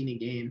 13 a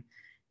game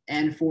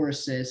and 4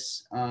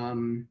 assists.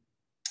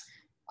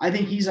 I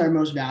think he's our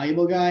most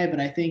valuable guy, but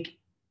I think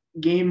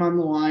game on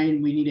the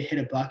line, we need to hit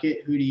a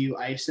bucket. Who do you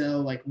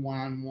ISO, like one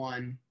on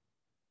one,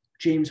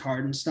 James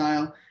Harden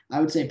style? I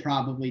would say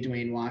probably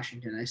Dwayne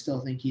Washington. I still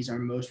think he's our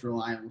most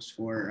reliable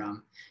scorer.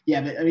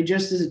 Yeah, but I mean,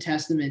 just as a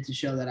testament to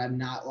show that I'm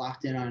not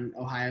locked in on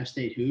Ohio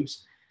State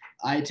hoops,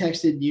 I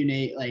texted you,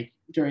 Nate, like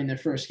during the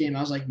first game.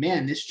 I was like,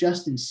 man, this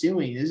Justin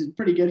Suing, this is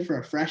pretty good for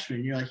a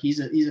freshman. You're like, he's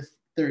a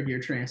third year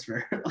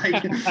transfer.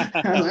 Like,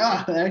 I was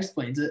like, oh, that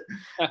explains it.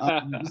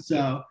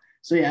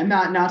 So yeah, I'm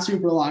not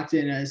super locked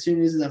in. As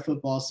soon as the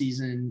football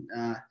season,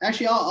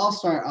 actually, I'll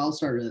start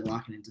really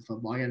locking into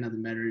football. I got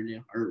nothing better to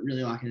do, or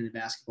really locking into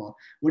basketball.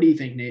 What do you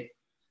think, Nate?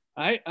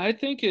 I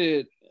think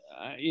it.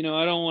 I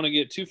don't want to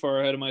get too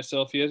far ahead of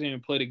myself. He hasn't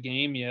even played a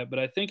game yet, but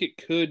I think it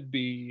could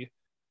be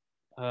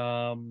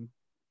um,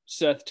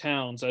 Seth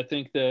Towns. I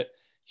think that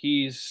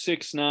he's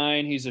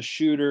 6'9". He's a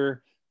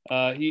shooter.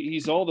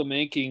 He's all the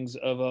makings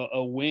of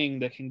a wing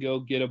that can go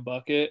get a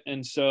bucket.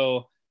 And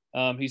so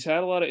he's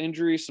had a lot of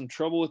injuries, some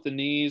trouble with the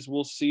knees.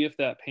 We'll see if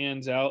that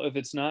pans out. If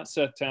it's not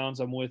Seth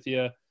Towns, I'm with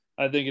you.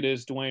 I think it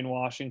is Dwayne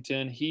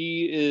Washington.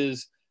 He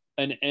is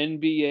an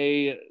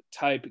NBA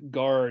type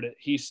guard.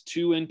 He's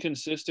too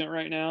inconsistent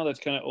right now. That's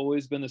kind of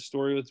always been the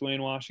story with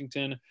Dwayne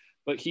Washington,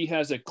 but he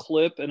has a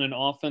clip and an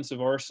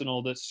offensive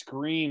arsenal that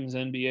screams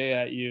NBA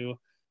at you.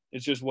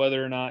 It's just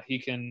whether or not he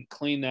can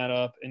clean that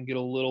up and get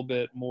a little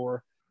bit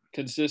more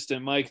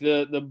consistent. Mike,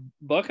 the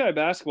Buckeye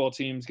basketball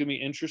team is going to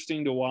be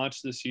interesting to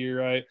watch this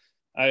year.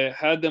 I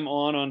had them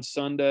on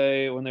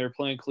Sunday when they were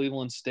playing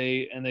Cleveland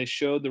State, and they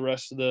showed the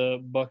rest of the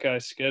Buckeye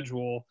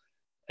schedule,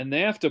 and they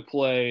have to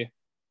play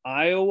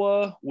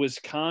Iowa,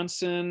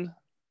 Wisconsin,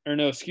 or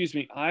no, excuse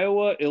me,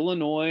 Iowa,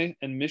 Illinois,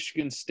 and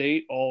Michigan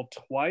State all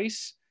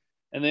twice,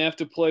 and they have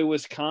to play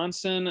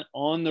Wisconsin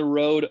on the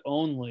road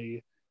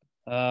only.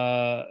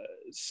 Uh,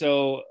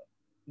 so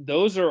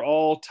those are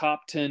all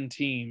top 10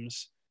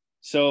 teams.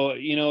 So,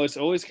 it's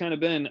always kind of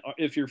been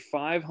if you're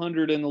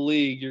 500 in the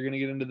league, you're going to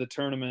get into the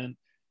tournament.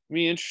 It'll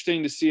be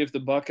interesting to see if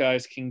the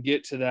Buckeyes can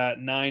get to that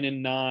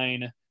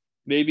 9-9,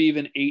 maybe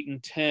even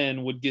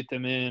 8-10 would get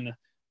them in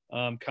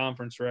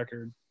conference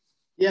record.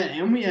 Yeah,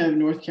 and we have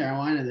North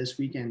Carolina this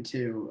weekend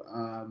too.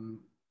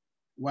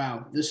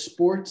 Wow, the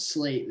sports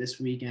slate this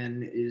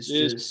weekend is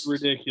It's just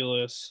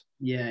ridiculous.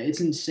 yeah, it's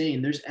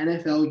insane. There's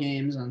NFL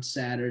games on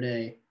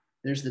Saturday.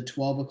 There's the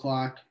 12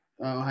 o'clock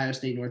Ohio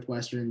State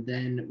Northwestern.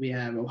 Then we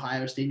have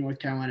Ohio State North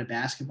Carolina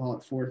basketball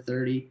at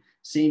 4:30,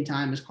 same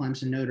time as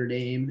Clemson Notre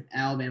Dame,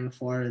 Alabama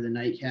Florida the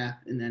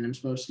nightcap, and then I'm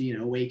supposed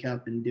to wake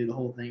up and do the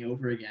whole thing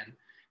over again.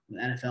 The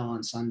NFL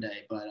on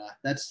Sunday, but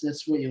that's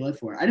what you live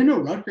for. I didn't know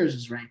Rutgers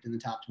is ranked in the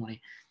top 20.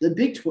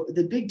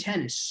 The Big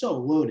Ten is so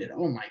loaded.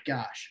 Oh my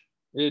gosh.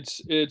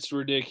 It's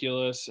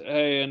ridiculous.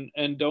 Hey,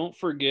 and don't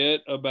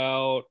forget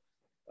about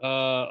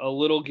a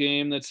little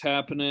game that's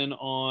happening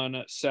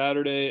on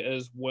Saturday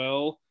as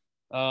well.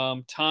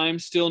 Time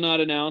still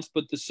not announced,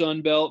 but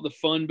the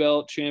Fun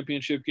Belt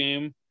Championship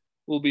game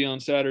will be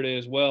on Saturday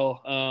as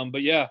well.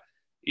 But yeah,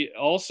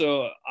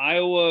 also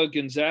Iowa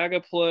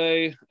Gonzaga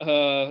play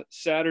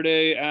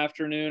Saturday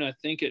afternoon, I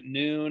think at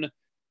noon.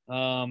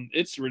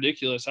 It's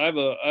ridiculous. I have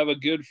a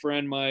good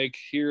friend, Mike,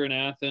 here in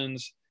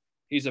Athens.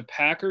 He's a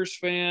Packers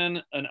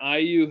fan, an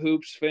IU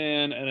Hoops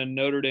fan, and a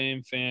Notre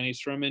Dame fan. He's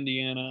from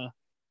Indiana,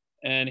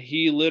 and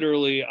he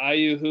literally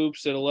IU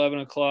Hoops at 11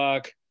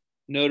 o'clock,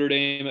 Notre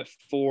Dame at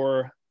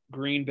 4,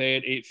 Green Bay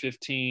at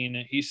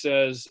 8:15. He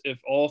says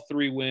if all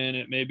three win,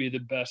 it may be the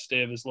best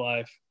day of his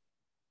life.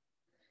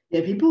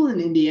 Yeah, people in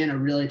Indiana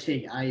really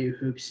take IU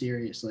hoops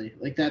seriously.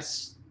 Like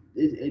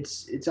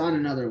it's on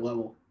another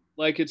level.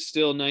 Like it's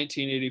still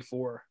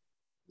 1984.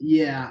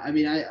 Yeah, I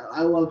mean,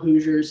 I love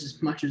Hoosiers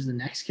as much as the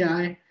next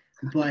guy,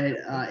 but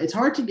it's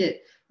hard to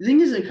get. The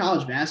thing is, in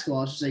college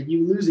basketball, it's just like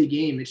you lose a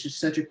game, it's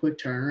just such a quick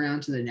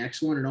turnaround to the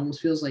next one. It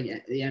almost feels like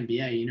the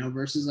NBA,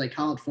 versus like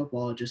college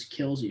football, it just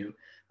kills you,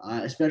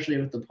 especially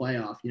with the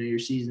playoff. Your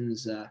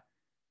seasons.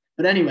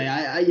 But anyway,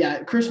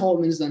 yeah, Chris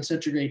Holtman's done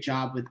such a great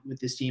job with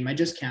this team. I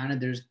just counted.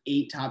 There's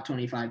 8 top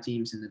 25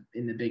 teams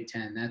in the Big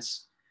Ten.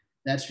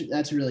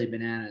 That's really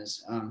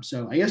bananas.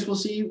 So I guess we'll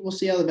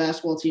see how the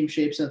basketball team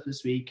shapes up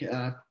this week.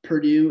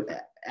 Purdue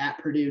at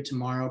Purdue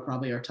tomorrow,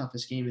 probably our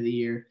toughest game of the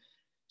year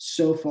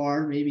so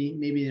far. Maybe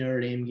the Notre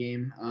Dame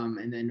game,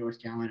 and then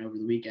North Carolina over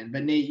the weekend.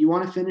 But Nate, you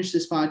want to finish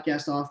this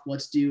podcast off?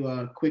 Let's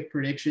do quick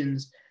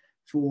predictions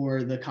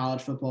for the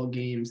college football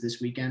games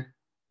this weekend.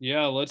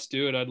 Yeah, let's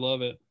do it. I'd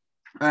love it.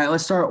 All right,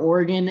 let's start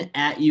Oregon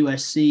at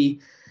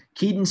USC.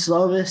 Keaton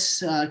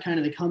Slovis, kind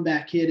of the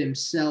comeback kid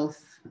himself.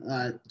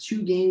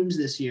 2 games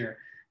this year,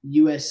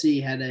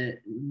 USC had a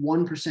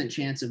 1%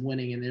 chance of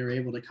winning, and they were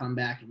able to come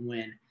back and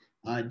win.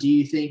 Do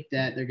you think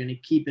that they're going to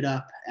keep it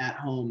up at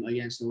home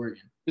against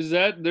Oregon? Is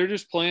that they're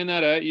just playing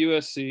that at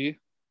USC?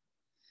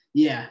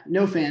 Yeah,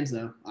 no fans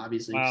though,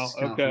 obviously, 'cause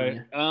Wow. it's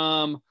Okay.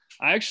 California.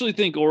 I actually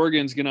think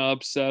Oregon's going to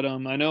upset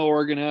them. I know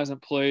Oregon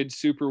hasn't played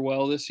super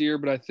well this year,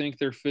 but I think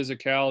their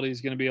physicality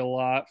is going to be a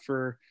lot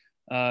for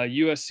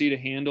USC to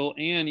handle.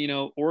 And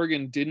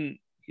Oregon didn't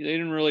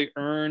really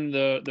earn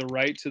the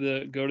right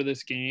to go to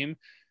this game,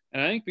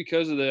 and I think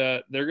because of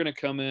that, they're going to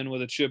come in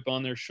with a chip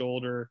on their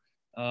shoulder.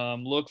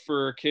 Look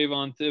for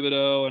Kayvon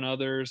Thibodeau and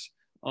others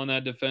on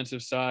that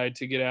defensive side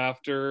to get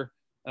after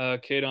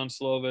Kadon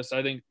Slovis.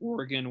 I think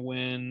Oregon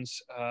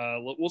wins.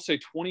 We'll say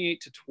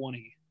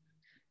 28-20.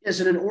 Yeah,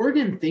 so did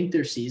Oregon think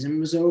their season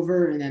was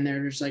over, and then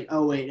they're just like,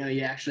 "Oh wait, no, you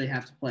actually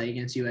have to play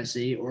against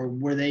USC," or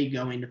were they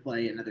going to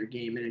play another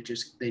game and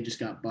they just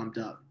got bumped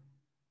up?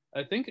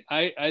 I think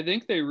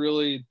they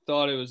really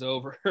thought it was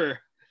over.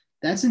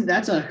 That's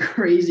a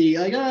crazy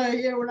like, oh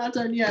yeah, we're not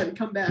done yet.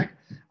 Come back.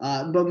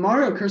 But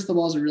Mario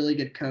Cristobal is a really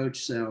good coach,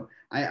 so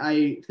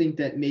I think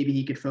that maybe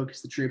he could focus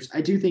the troops.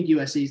 I do think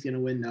USC is going to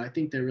win, though. I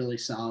think they're really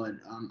solid.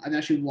 I've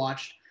actually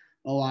watched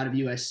a lot of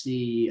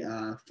USC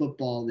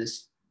football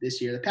this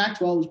year. The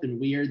Pac-12 has been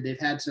weird. They've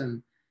had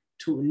some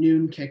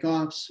noon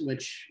kickoffs,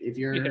 which if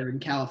Yeah. you're in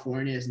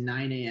California is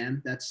 9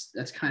 a.m.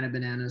 That's kind of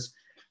bananas.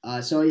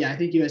 So yeah, I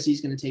think USC is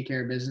going to take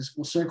care of business.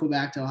 We'll circle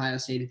back to Ohio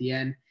State at the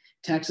end.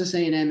 Texas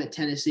A&M at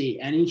Tennessee.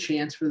 Any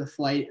chance for the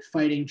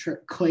fighting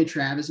Clay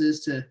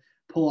Travises to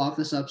pull off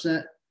this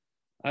upset?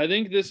 I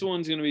think this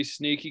one's going to be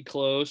sneaky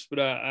close, but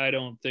I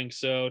don't think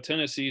so.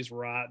 Tennessee's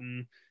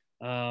rotten,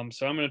 so I'm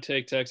going to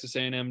take Texas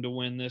A&M to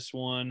win this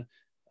one.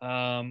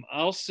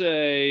 I'll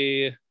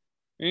say I'm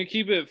going to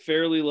keep it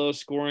fairly low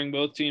scoring.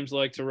 Both teams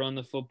like to run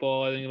the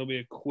football. I think it'll be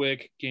a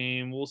quick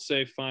game. We'll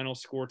say final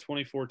score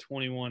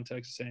 24-21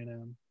 Texas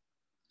A&M.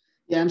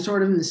 Yeah, I'm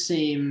sort of in the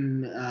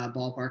same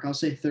ballpark. I'll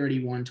say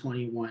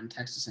 31-21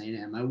 Texas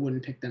A&M. I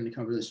wouldn't pick them to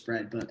cover the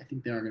spread, but I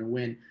think they are going to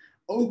win.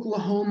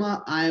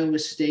 Oklahoma, Iowa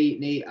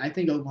State. Nate, I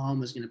think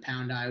Oklahoma is going to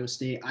pound Iowa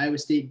State. Iowa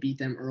State beat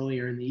them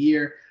earlier in the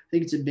year. I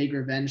think it's a big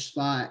revenge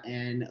spot,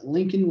 and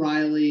Lincoln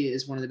Riley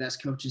is one of the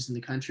best coaches in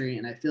the country,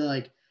 and I feel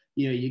like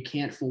you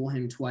can't fool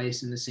him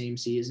twice in the same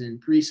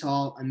season. Brees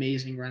Hall,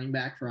 amazing running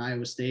back for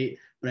Iowa State,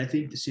 but I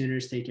think the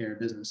Sooners take care of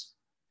business.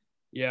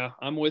 Yeah,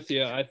 I'm with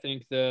you. I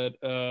think that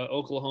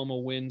Oklahoma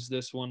wins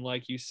this one,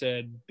 like you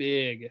said,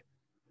 big.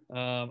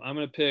 I'm going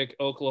to pick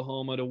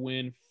Oklahoma to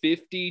win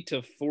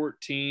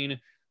 50-14.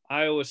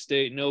 Iowa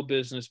State, no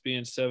business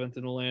being seventh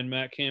in the land.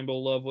 Matt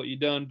Campbell, love what you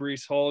done.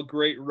 Brees Hall,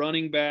 great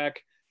running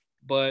back,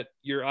 but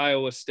you're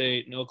Iowa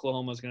State, and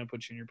Oklahoma is going to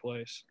put you in your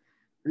place.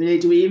 I mean,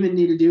 do we even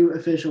need to do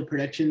official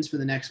predictions for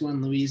the next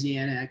one?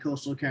 Louisiana at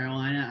Coastal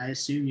Carolina. I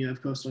assume you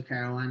have Coastal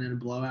Carolina in a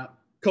blowout.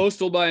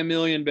 Coastal by a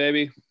million,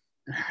 baby.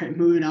 All right,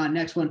 moving on.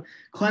 Next one,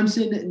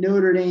 Clemson,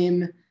 Notre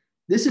Dame.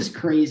 This is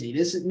crazy.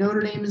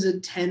 Notre Dame is a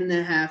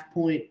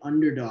 10.5-point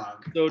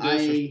underdog. So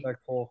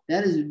disrespectful.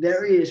 That is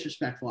very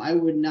disrespectful. I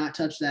would not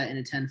touch that in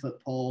a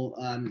 10-foot poll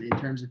in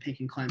terms of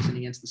picking Clemson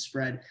against the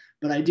spread,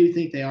 but I do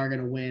think they are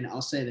going to win.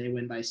 I'll say they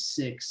win by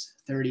 6,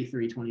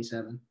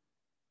 33-27.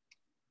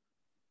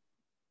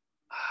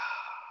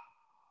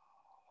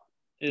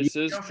 This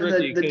is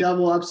tricky. The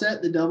double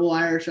upset, the double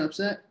Irish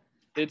upset.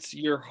 It's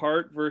your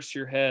heart versus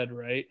your head,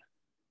 right?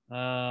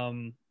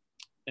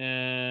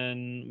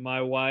 And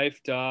my wife,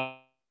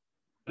 Dottie,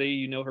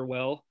 you know her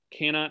well,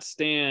 cannot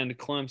stand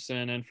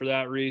Clemson. And for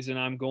that reason,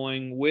 I'm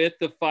going with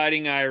the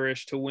Fighting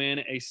Irish to win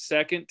a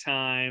second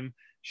time.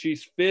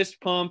 She's fist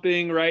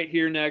pumping right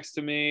here next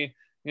to me. I'm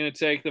going to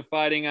take the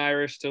Fighting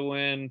Irish to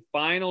win.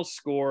 Final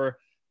score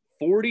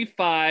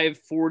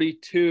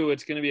 45-42.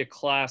 It's going to be a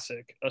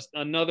classic,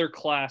 another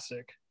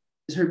classic.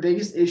 Is her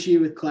biggest issue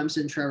with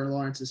Clemson Trevor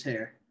Lawrence's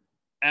hair?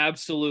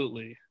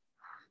 Absolutely.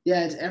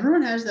 Yeah,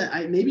 everyone has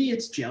that. Maybe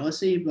it's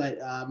jealousy, but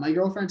my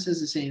girlfriend says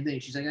the same thing.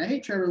 She's like, "I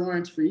hate Trevor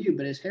Lawrence for you,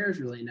 but his hair is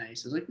really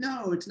nice." I was like,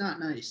 "No, it's not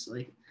nice.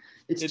 Like,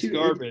 it's too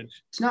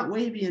garbage. It's not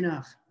wavy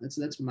enough."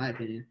 That's my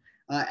opinion.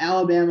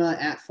 Alabama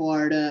at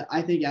Florida.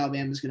 I think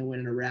Alabama's going to win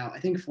in a rout. I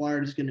think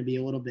Florida's going to be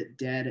a little bit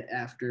dead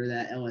after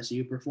that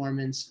LSU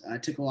performance.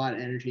 Took a lot of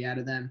energy out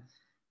of them,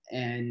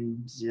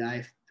 and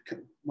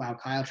wow,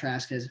 Kyle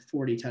Trask has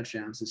 40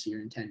 touchdowns this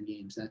year in 10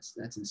 games.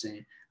 That's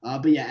insane.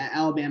 But yeah,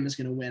 Alabama's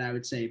going to win, I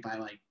would say, by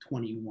like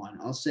 21.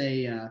 I'll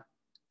say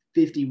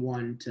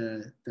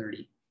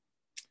 51-30.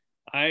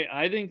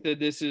 I think that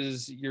this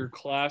is your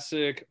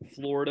classic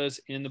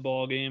Florida's in the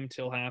ball game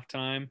till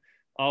halftime.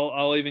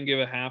 I'll even give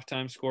a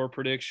halftime score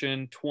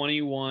prediction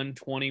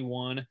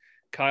 21-21.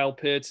 Kyle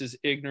Pitts is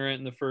ignorant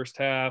in the first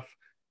half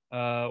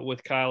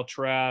with Kyle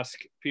Trask.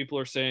 People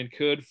are saying,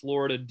 could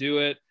Florida do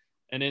it?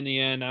 And in the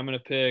end, I'm going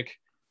to pick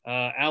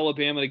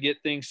Alabama to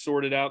get things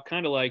sorted out,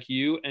 kind of like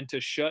you, and to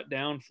shut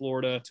down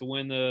Florida to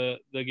win the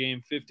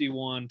game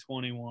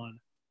 51-21.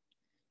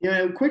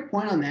 Quick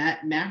point on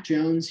that. Mac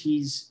Jones,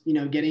 he's,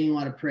 getting a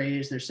lot of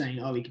praise. They're saying,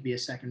 oh, he could be a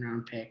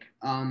second-round pick.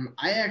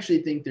 I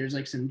actually think there's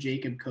like some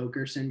Jacob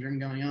Coker syndrome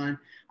going on.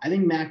 I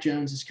think Mac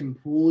Jones is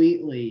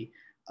completely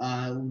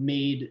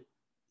made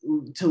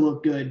to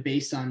look good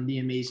based on the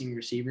amazing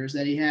receivers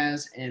that he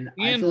has. And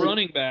I And feel like,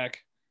 running back.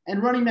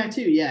 and running back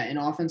too, yeah, and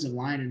offensive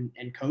line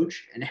and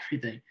coach and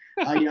everything.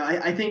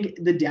 I think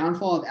the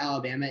downfall of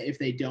Alabama, if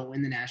they don't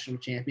win the national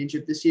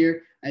championship this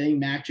year, I think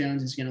Mac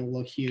Jones is going to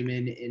look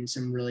human in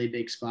some really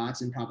big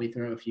spots and probably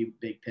throw a few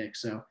big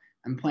picks. So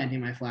I'm planting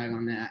my flag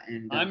on that.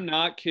 And I'm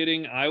not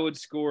kidding. I would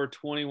score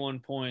 21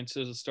 points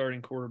as a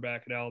starting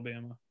quarterback at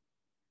Alabama.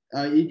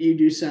 you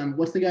do some.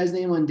 What's the guy's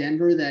name on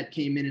Denver that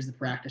came in as the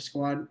practice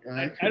squad?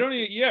 I don't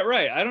even, yeah,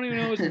 right. I don't even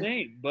know his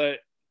name, but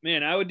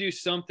man, I would do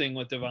something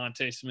with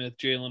Devontae Smith,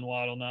 Jalen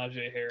Waddle,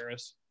 Najee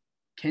Harris.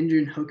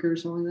 Kendrick Hooker or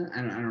something like that.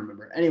 I don't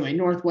remember. Anyway,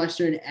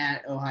 Northwestern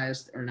at Ohio,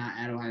 or not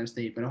at Ohio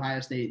State, but Ohio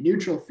State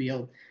neutral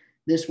field.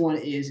 This one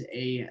is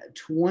a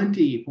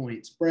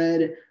 20-point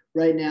spread.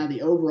 Right now,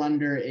 the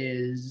over/under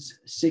is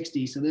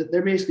 60. So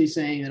they're basically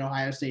saying that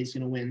Ohio State's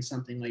going to win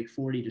something like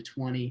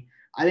 40-20.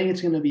 I think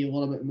it's going to be a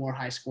little bit more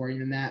high scoring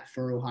than that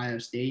for Ohio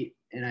State.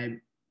 And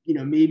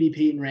maybe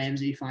Peyton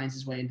Ramsey finds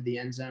his way into the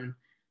end zone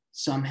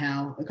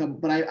somehow.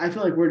 But I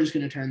feel like we're just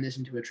going to turn this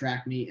into a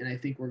track meet, and I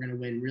think we're going to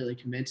win really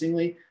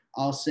convincingly.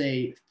 I'll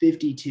say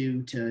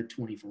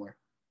 52-24.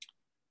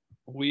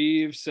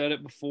 We've said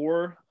it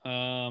before.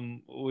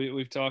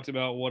 We've talked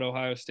about what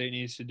Ohio State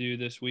needs to do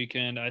this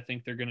weekend. I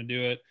think they're going to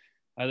do it.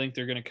 I think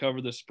they're going to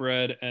cover the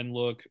spread and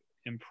look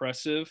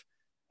impressive.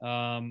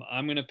 I'm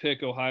going to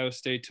pick Ohio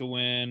State to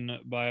win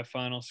by a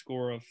final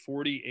score of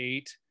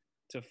 48-14.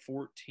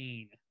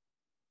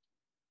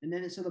 And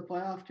then so the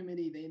playoff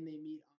committee, they meet